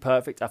was absolutely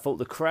perfect. I thought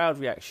the crowd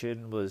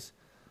reaction was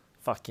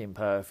fucking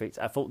perfect.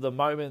 I thought the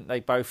moment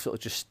they both sort of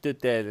just stood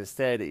there and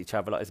stared at each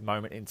other like this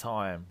moment in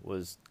time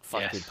was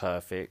fucking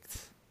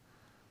perfect.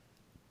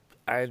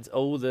 And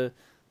all the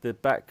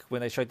back,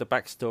 when they showed the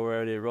backstory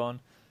earlier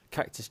on,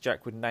 Cactus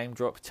Jack would name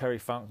drop Terry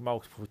Funk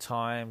multiple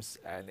times,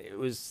 and it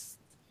was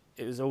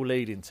all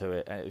leading to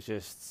it, and it was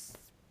just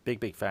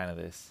big fan of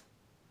this.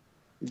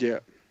 Yeah.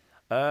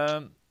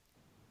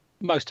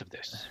 Most of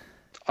this.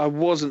 I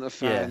wasn't a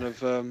fan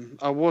of.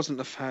 I wasn't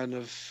a fan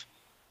of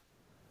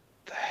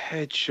the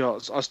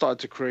headshots. I started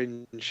to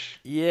cringe.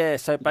 Yeah,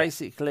 so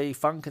basically,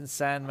 Funk and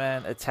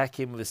Sandman attack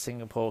him with a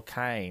Singapore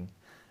cane,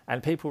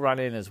 and people run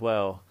in as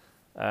well.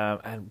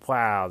 And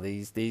wow,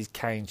 these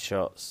cane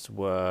shots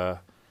were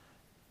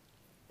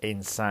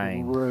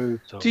insane.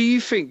 Brutal. Do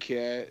you think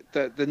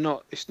that they're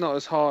not? It's not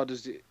as hard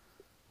as it.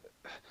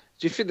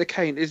 Do you think the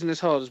cane isn't as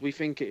hard as we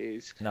think it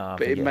is? No, I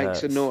but think it makes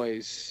a hurts.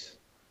 noise.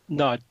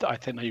 No, I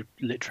think they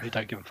literally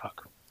don't give a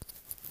fuck.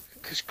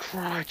 Because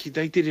crikey,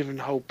 they didn't even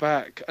hold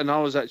back, and I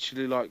was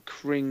actually like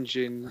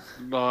cringing,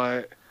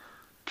 like,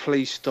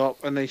 please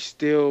stop. And they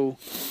still,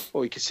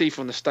 well, you can see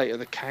from the state of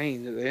the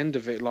cane at the end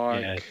of it,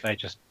 like, Yeah, they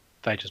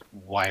just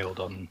wailed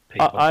on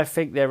people. I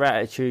think their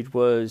attitude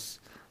was,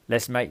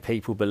 let's make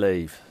people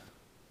believe.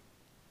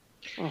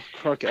 oh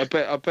crikey, I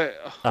bet.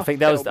 I think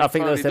that was that'll be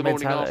their funny the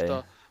morning mentality.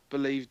 after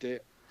believed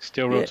it.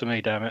 Still real Yeah. to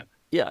me, damn it.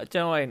 Yeah, do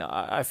you know what I mean?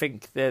 I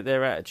think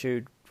their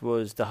attitude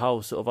was the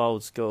whole sort of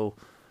old school.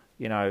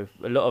 You know,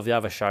 a lot of the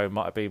other show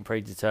might have been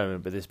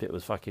predetermined, but this bit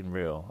was fucking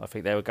real. I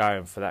think they were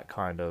going for that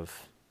kind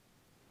of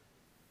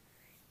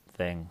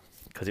thing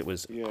because it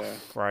was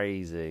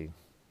crazy.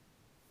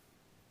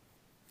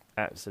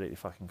 Absolutely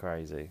fucking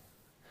crazy.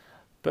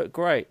 But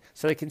great.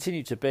 So they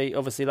continue to be,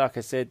 obviously, like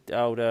I said,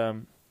 old,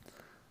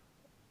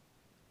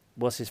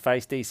 what's his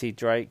face? DC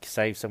Drake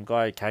saved some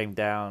guy who came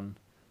down,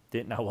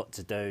 didn't know what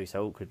to do,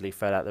 so awkwardly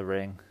fell out the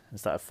ring and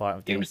started fighting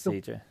with It was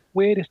DC Drake.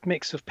 Weirdest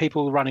mix of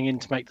people running in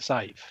to make the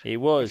save. He At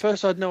was.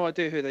 first, I had no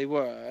idea who they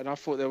were, and I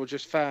thought they were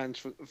just fans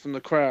from the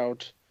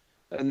crowd.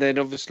 And then,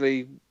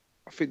 obviously,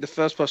 I think the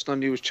first person I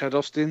knew was Chad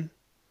Austin.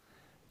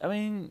 I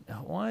mean,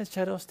 why is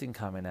Chad Austin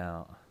coming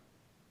out?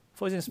 I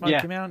thought he was in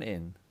Smoky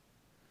Mountain.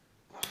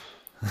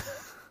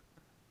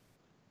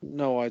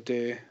 No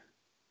idea.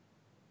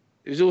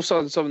 It was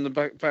also someone in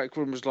the back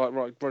room was like,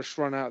 right, bro, just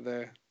run out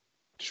there.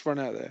 Just run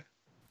out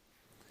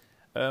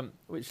there.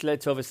 Which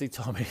led to, obviously,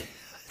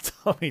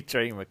 Tommy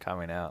Dreamer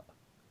coming out.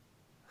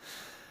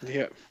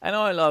 Yeah. And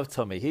I love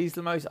Tommy. He's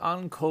the most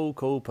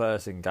cool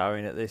person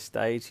going at this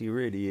stage. He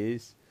really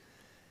is.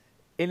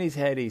 In his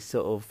head, he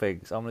sort of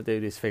thinks, I'm going to do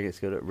this thing, it's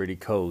going to look really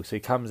cool. So he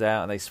comes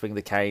out and they swing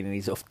the cane and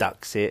he sort of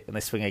ducks it. And they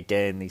swing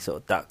again and he sort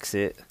of ducks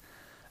it.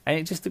 And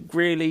it just looked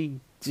really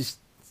just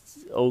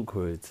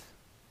awkward.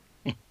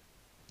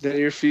 Then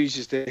he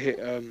refuses to hit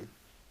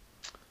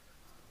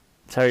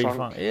Terry Funk.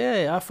 Funk.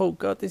 Yeah, I thought,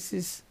 God, this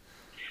is.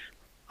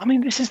 I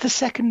mean, this is the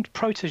second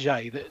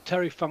protege that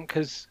Terry Funk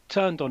has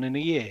turned on in a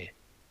year.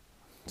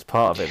 It's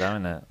part of it, though,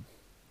 isn't it?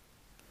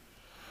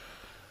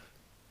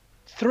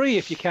 3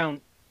 if you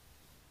count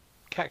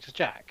Cactus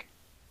Jack.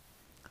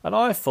 And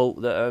I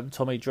thought that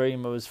Tommy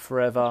Dreamer was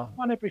forever.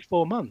 One every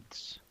 4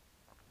 months.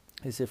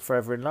 Is he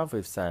forever in love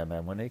with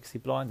Sandman, when he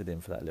blinded him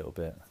for that little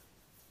bit?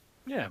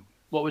 Yeah.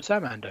 What would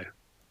Sandman do?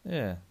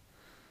 Yeah.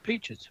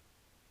 Peaches.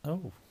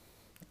 Oh.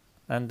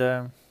 And,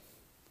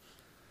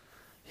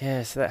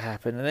 yeah, so that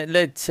happened. And it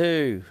led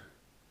to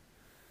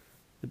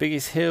the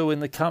biggest heel in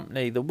the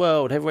company, the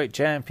world heavyweight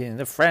champion,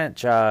 the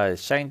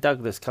franchise. Shane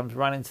Douglas comes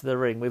running to the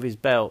ring with his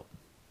belt,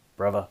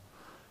 brother.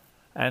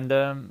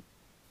 And,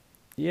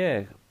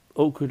 yeah,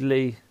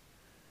 awkwardly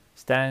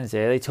stands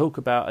there. They talk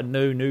about a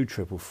new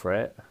triple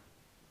threat.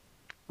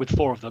 With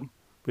 4 of them.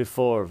 With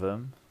 4 of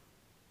them.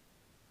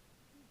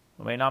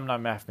 I mean, I'm no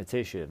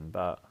mathematician,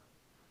 but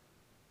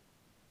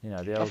you know,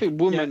 I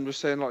think Woman was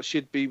saying like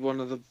she'd be one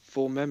of the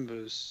 4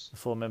 members. The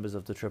 4 members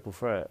of the triple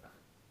threat.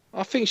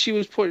 I think she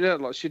was pointing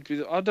out like she'd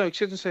be. I don't know.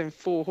 She wasn't saying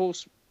 4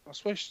 horse. I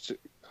swear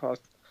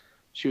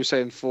she was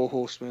saying 4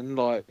 horsemen.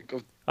 Like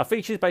I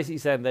think she's basically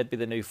saying they'd be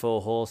the new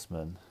 4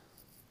 horsemen.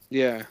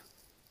 Yeah.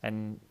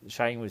 And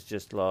Shane was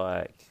just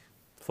like,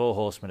 4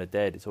 horsemen are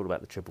dead. It's all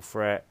about the triple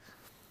threat.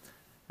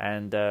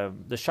 And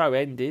the show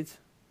ended.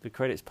 The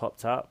credits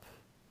popped up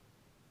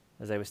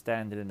as they were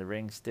standing in the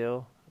ring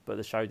still, but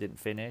the show didn't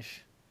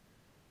finish.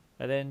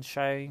 And then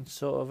Shane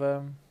sort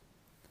of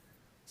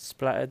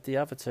splattered the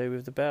other 2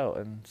 with the belt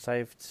and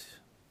saved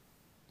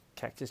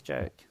Cactus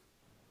Jack.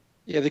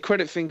 Yeah, the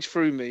credit thing's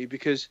through me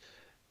because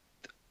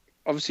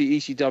obviously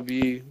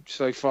ECW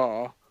so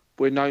far,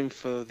 we're known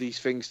for these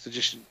things to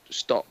just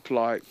stop,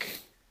 like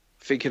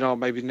thinking, oh,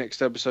 maybe the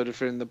next episode will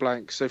fill in the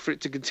blanks. So for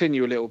it to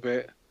continue a little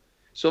bit.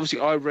 So obviously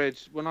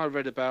when I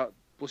read about,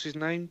 what's his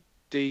name?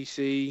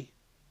 DC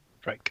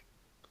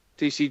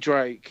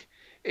Drake,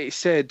 it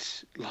said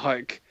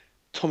like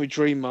Tommy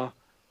Dreamer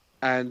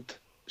and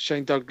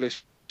Shane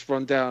Douglas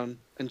run down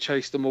and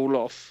chase them all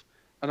off.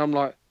 And I'm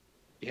like,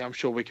 yeah, I'm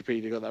sure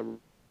Wikipedia got that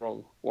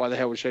wrong. Why the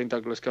hell would Shane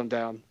Douglas come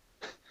down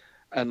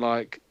and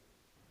like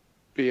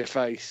be a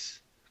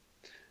face?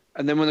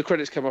 And then when the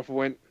credits came up, I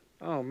went,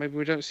 oh, maybe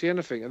we don't see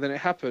anything. And then it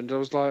happened. I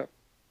was like,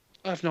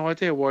 I have no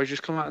idea why he's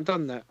just come out and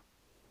done that.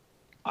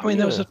 I mean,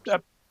 there was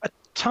a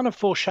ton of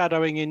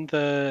foreshadowing in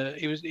the.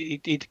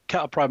 He'd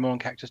cut a promo on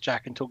Cactus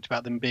Jack and talked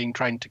about them being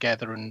trained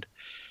together and,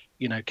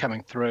 you know,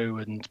 coming through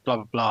and blah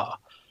blah blah.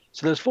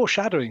 So there's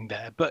foreshadowing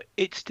there, but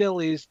it still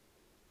is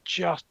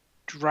just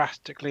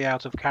drastically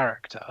out of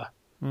character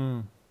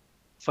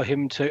for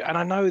him to. And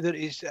I know that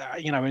is,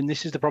 you know, and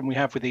this is the problem we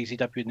have with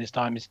ECW in this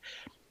time is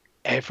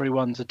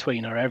everyone's a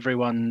tweener,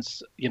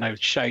 everyone's, you know,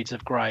 shades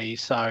of grey.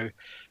 So,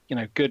 you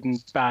know, good and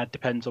bad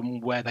depends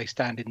on where they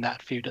stand in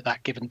that feud at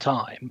that given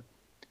time.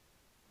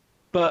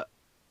 But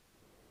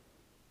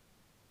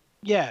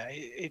yeah,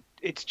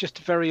 it's just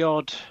a very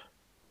odd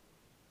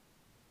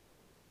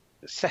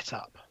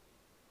setup.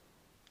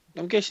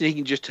 I'm guessing he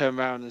can just turn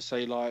around and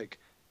say like,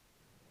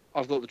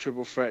 I've got the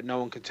triple threat, no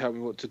one can tell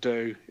me what to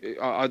do.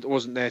 I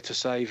wasn't there to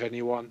save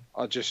anyone.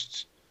 I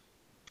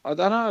don't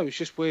know, it's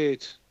just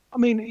weird. I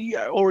mean,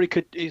 yeah, or he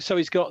could. So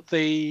he's got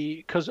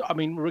because I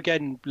mean,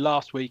 again,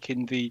 last week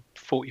in the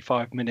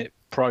 45-minute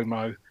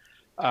promo,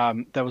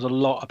 there was a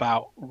lot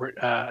about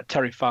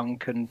Terry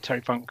Funk and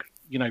Terry Funk,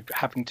 you know,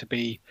 having to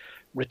be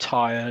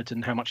retired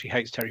and how much he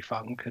hates Terry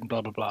Funk and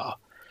blah blah blah.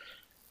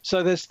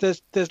 So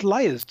there's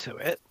layers to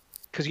it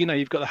because, you know,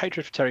 you've got the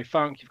hatred for Terry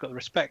Funk, you've got the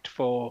respect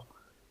for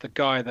the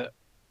guy that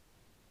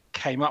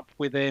came up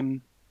with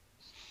him,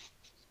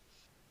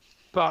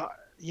 but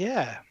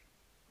yeah.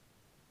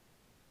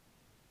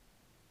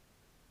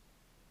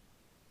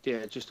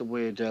 Yeah, just a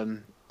weird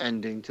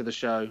ending to the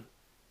show.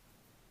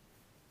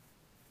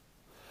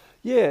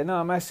 Yeah,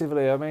 no,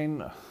 massively. I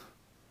mean,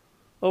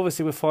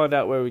 obviously we'll find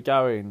out where we're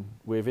going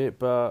with it,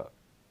 but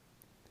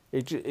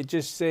it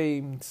just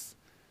seems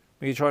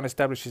when you're trying to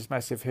establish this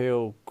massive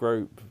heel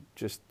group,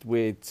 just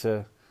weird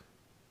to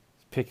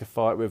pick a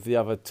fight with the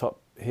other top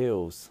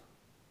heels.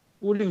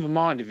 Wouldn't even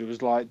mind if it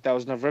was like that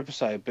was another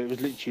episode, but it was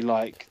literally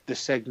like the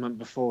segment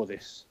before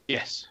this.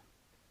 Yes.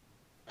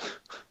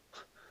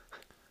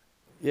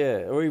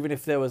 Yeah, or even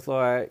if there was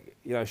like,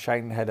 you know,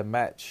 Shane had a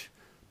match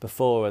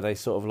before and they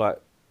sort of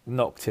like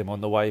knocked him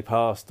on the way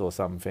past or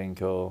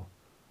something, or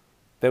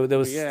there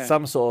was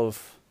some sort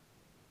of,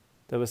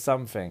 there was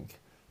something.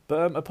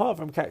 But apart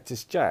from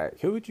Cactus Jack,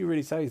 who would you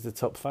really say is the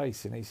top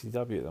face in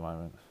ECW at the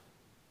moment?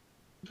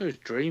 Who's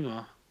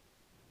Dreamer?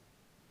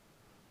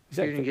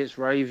 Exactly. Feuding against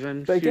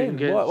Raven. But again,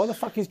 why the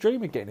fuck is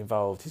Dreamer getting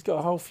involved? He's got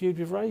a whole feud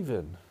with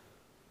Raven.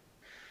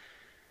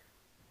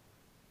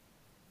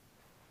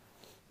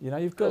 You know,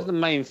 you've got... As the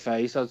main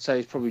face, I'd say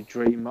it's probably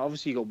Dreamer.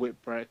 Obviously, you've got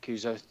Whipwreck,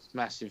 who's a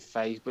massive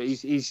face, but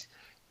he's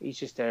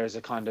just there as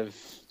a kind of...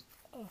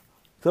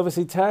 So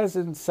obviously, Taz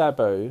and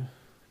Sabu,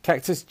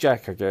 Cactus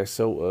Jack, I guess,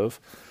 sort of.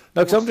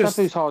 No, because I'm just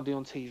Sabu's hardly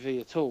on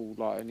TV at all,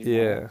 like anymore.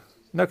 yeah.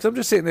 No, because I'm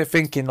just sitting there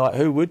thinking, like,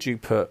 who would you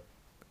put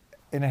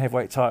in a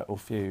heavyweight title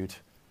feud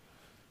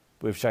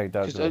with Shane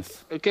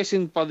Douglas? I'm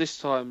guessing by this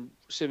time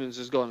Simmons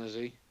has gone, has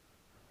he?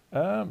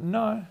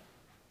 No.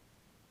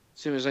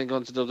 Simmons ain't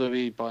gone to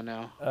WWE by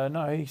now.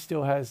 No, he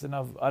still has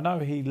another. I know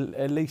he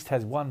at least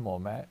has one more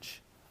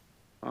match.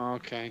 Oh,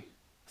 okay.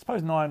 I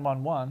suppose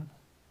 911.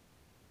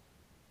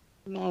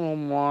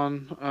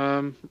 911.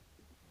 I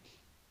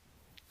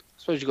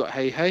suppose you got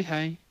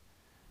Hey.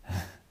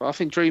 But I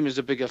think Dreamer's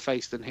a bigger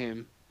face than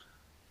him.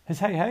 Has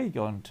Hey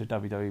gone to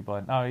WWE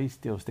by? No, he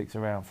still sticks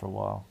around for a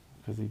while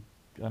because I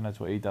know that's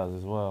what he does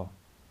as well.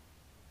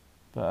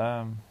 But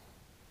I'm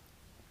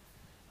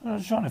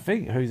just trying to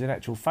think who's an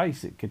actual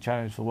face that could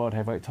challenge for the World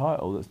Heavyweight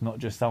title that's not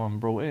just someone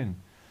brought in,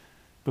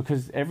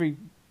 because every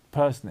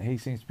person that he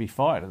seems to be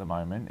fighting at the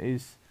moment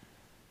is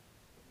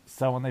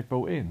someone they've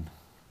brought in.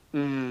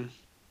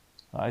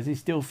 Is he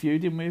still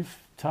feuding with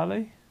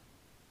Tully?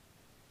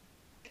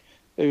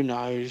 Who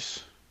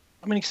knows?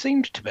 I mean, he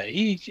seems to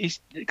be.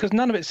 He's because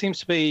none of it seems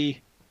to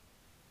be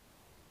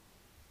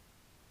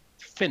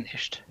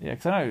finished. Yeah,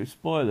 because I know,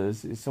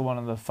 spoilers, it's one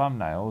of the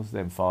thumbnails,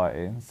 them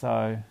fighting,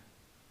 so...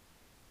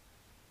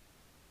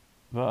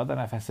 But I don't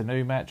know if that's a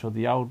new match or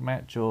the old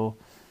match or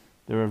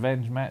the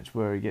revenge match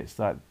where he gets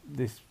like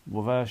this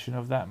version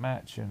of that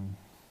match and...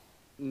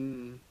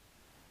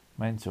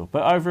 Mental.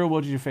 But overall,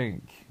 what did you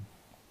think?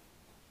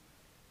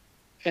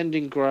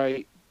 Ending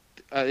great.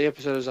 The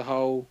episode as a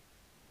whole.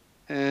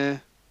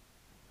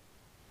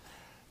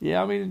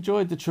 Yeah, I mean,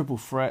 enjoyed the triple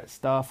threat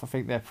stuff. I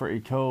think they're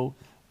pretty cool.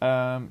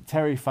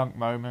 Terry Funk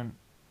moment,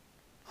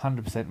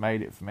 100%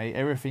 made it for me.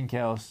 Everything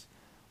else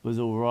was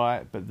all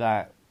right, but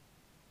that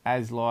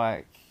as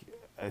like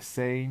a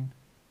scene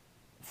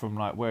from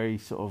like where he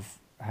sort of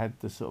had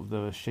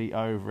the sheet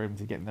over him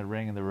to get in the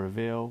ring and the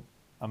reveal,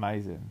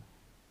 amazing.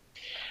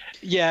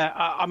 Yeah,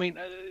 I mean,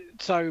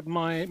 so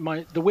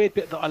the weird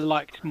bit that I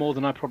liked more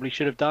than I probably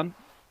should have done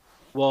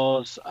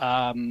was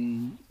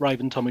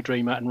Raven, Tommy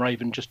Dreamer, and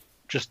Raven just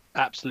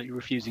absolutely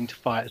refusing to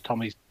fight as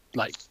Tommy's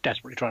like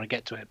desperately trying to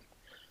get to him.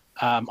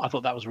 I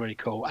thought that was really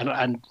cool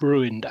and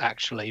ruined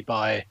actually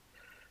by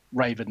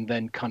Raven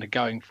then kind of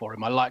going for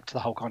him. I liked the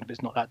whole kind of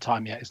it's not that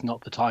time yet, it's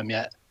not the time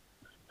yet,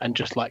 and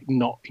just like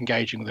not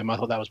engaging with him. I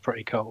thought that was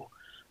pretty cool.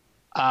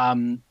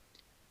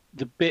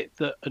 The bit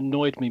that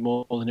annoyed me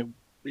more than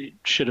it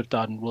should have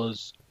done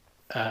was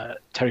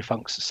Terry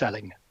Funk's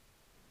selling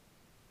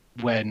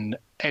when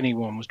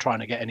anyone was trying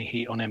to get any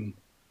heat on him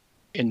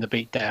in the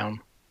beatdown,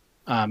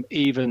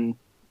 even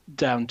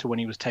down to when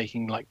he was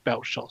taking like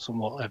belt shots and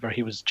whatever.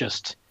 He was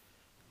just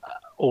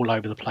all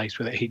over the place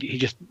with it. He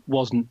just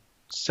wasn't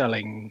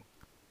selling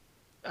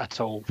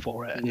at all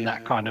for it, and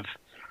that kind of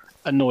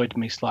annoyed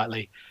me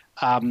slightly.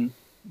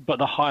 But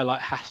the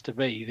highlight has to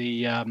be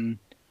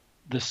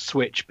the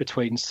switch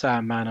between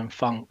Sandman and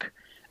Funk,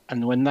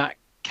 and when that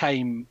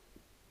came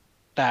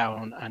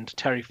down and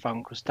Terry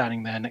Funk was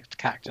standing there next to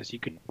Cactus, you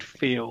could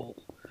feel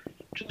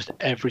just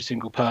every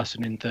single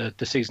person in the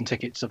season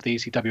tickets of the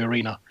ECW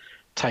arena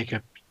take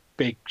a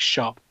big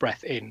sharp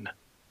breath in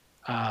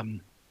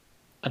and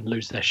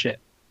lose their shit.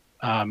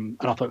 And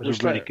I thought it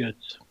was really good.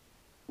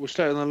 We'll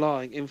stay on the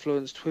line.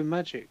 Influenced Twin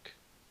Magic.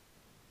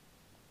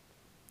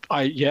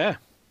 Yeah,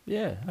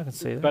 I can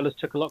see that. Bellas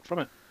took a lot from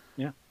it.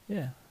 Yeah.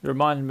 It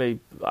reminded me.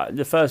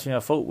 The first thing I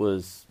thought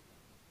was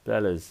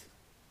Bellas.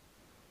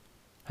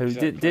 Who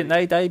didn't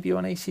they debut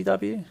on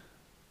ECW?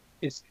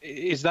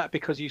 Is that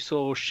because you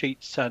saw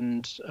Sheets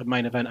and a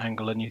main event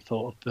angle and you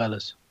thought of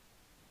Bellas?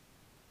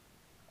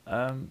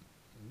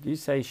 Do you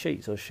say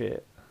Sheets or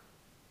shit?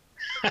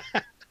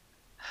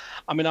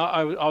 I mean,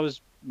 I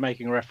was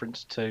making a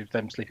reference to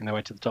them sleeping their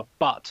way to the top,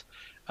 but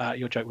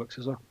your joke works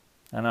as well.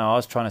 I know, I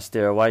was trying to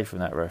steer away from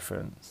that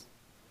reference.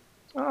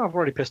 Oh, I've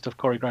already pissed off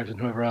Corey Graves and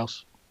whoever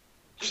else.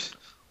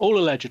 All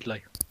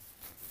allegedly.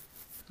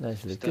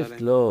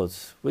 Good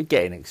lords. We're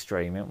getting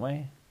extreme, aren't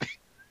we?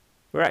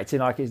 We're acting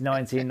like it's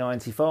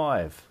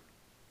 1995.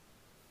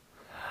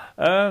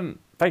 Thank you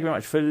very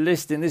much for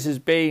listening. This has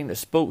been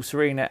Sports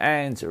Arena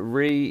and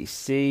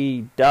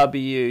ReCW.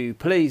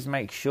 Please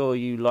make sure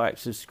you like,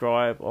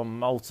 subscribe on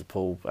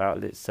multiple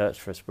outlets. Search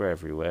for us, we're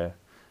everywhere.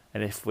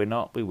 And if we're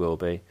not, we will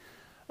be.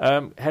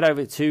 Head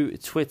over to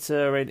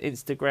Twitter and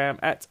Instagram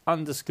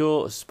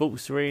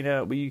 @_Sports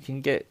Arena, where you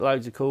can get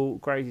loads of cool,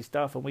 crazy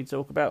stuff. And we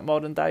talk about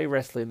modern day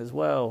wrestling as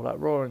well, like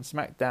Raw and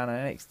SmackDown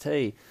and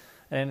NXT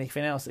and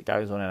anything else that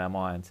goes on in our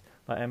minds,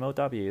 like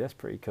MLW. That's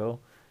pretty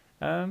cool.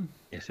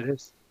 Yes, it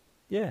is.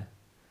 Yeah.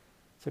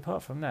 So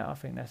apart from that, I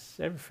think that's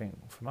everything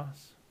from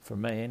us,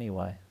 from me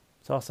anyway.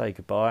 So I'll say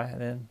goodbye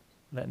and then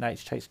let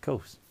nature take its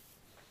course.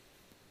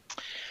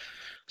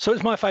 So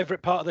it's my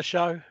favourite part of the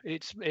show.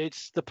 It's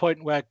the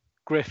point where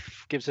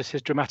Griff gives us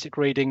his dramatic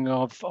reading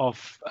of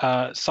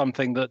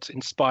something that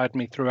inspired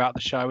me throughout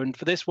the show. And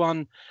for this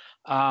one,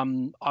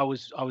 I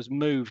was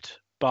moved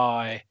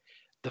by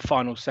the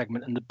final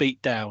segment and the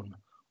beatdown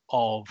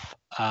of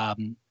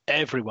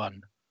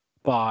everyone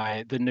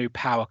by the new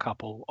power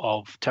couple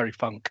of Terry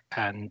Funk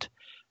and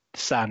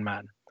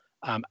Sandman.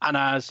 And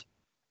as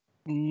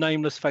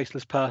nameless,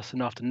 faceless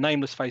person after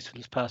nameless,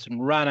 faceless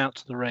person ran out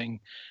to the ring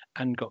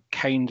and got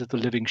caned the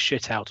living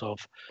shit out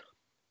of,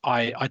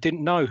 I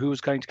didn't know who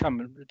was going to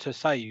come to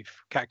save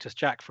Cactus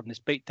Jack from this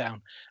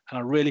beatdown. And I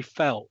really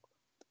felt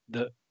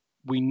that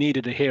we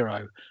needed a hero,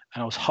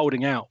 and I was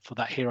holding out for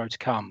that hero to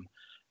come.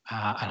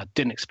 And I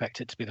didn't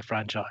expect it to be the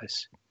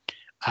franchise.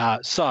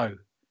 So,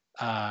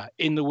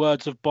 in the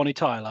words of Bonnie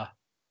Tyler,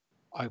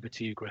 over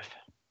to you, Griff.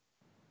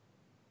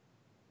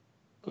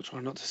 I'll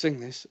try not to sing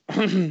this.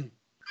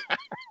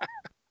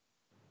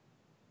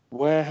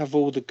 Where have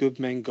all the good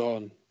men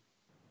gone?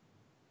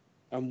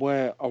 And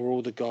where are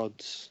all the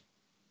gods?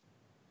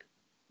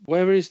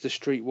 Where is the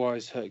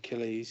streetwise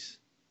Hercules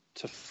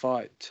to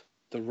fight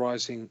the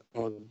rising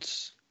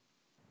odds?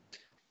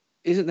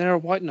 Isn't there a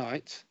white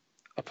knight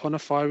upon a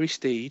fiery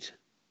steed?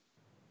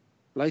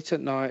 Late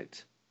at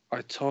night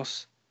I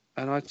toss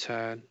and I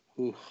turn,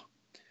 and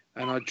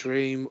I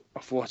dream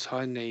of what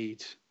I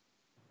need.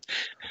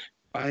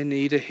 I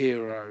need a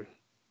hero.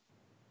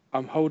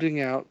 I'm holding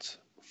out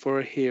for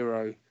a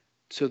hero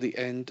till the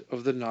end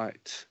of the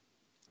night.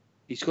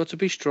 He's got to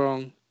be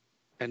strong,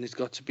 and he's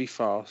got to be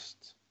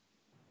fast,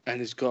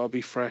 and he's got to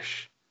be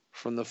fresh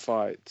from the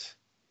fight.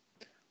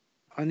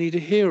 I need a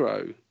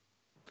hero.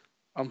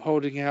 I'm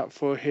holding out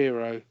for a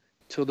hero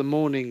till the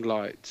morning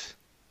light.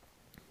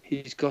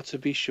 He's got to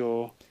be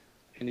sure,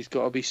 and he's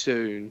got to be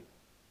soon,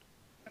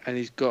 and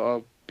he's got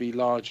to be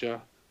larger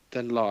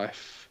than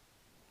life.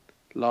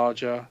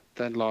 Larger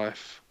than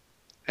life.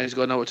 And he's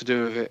got to know what to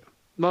do with it.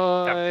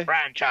 The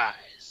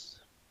franchise.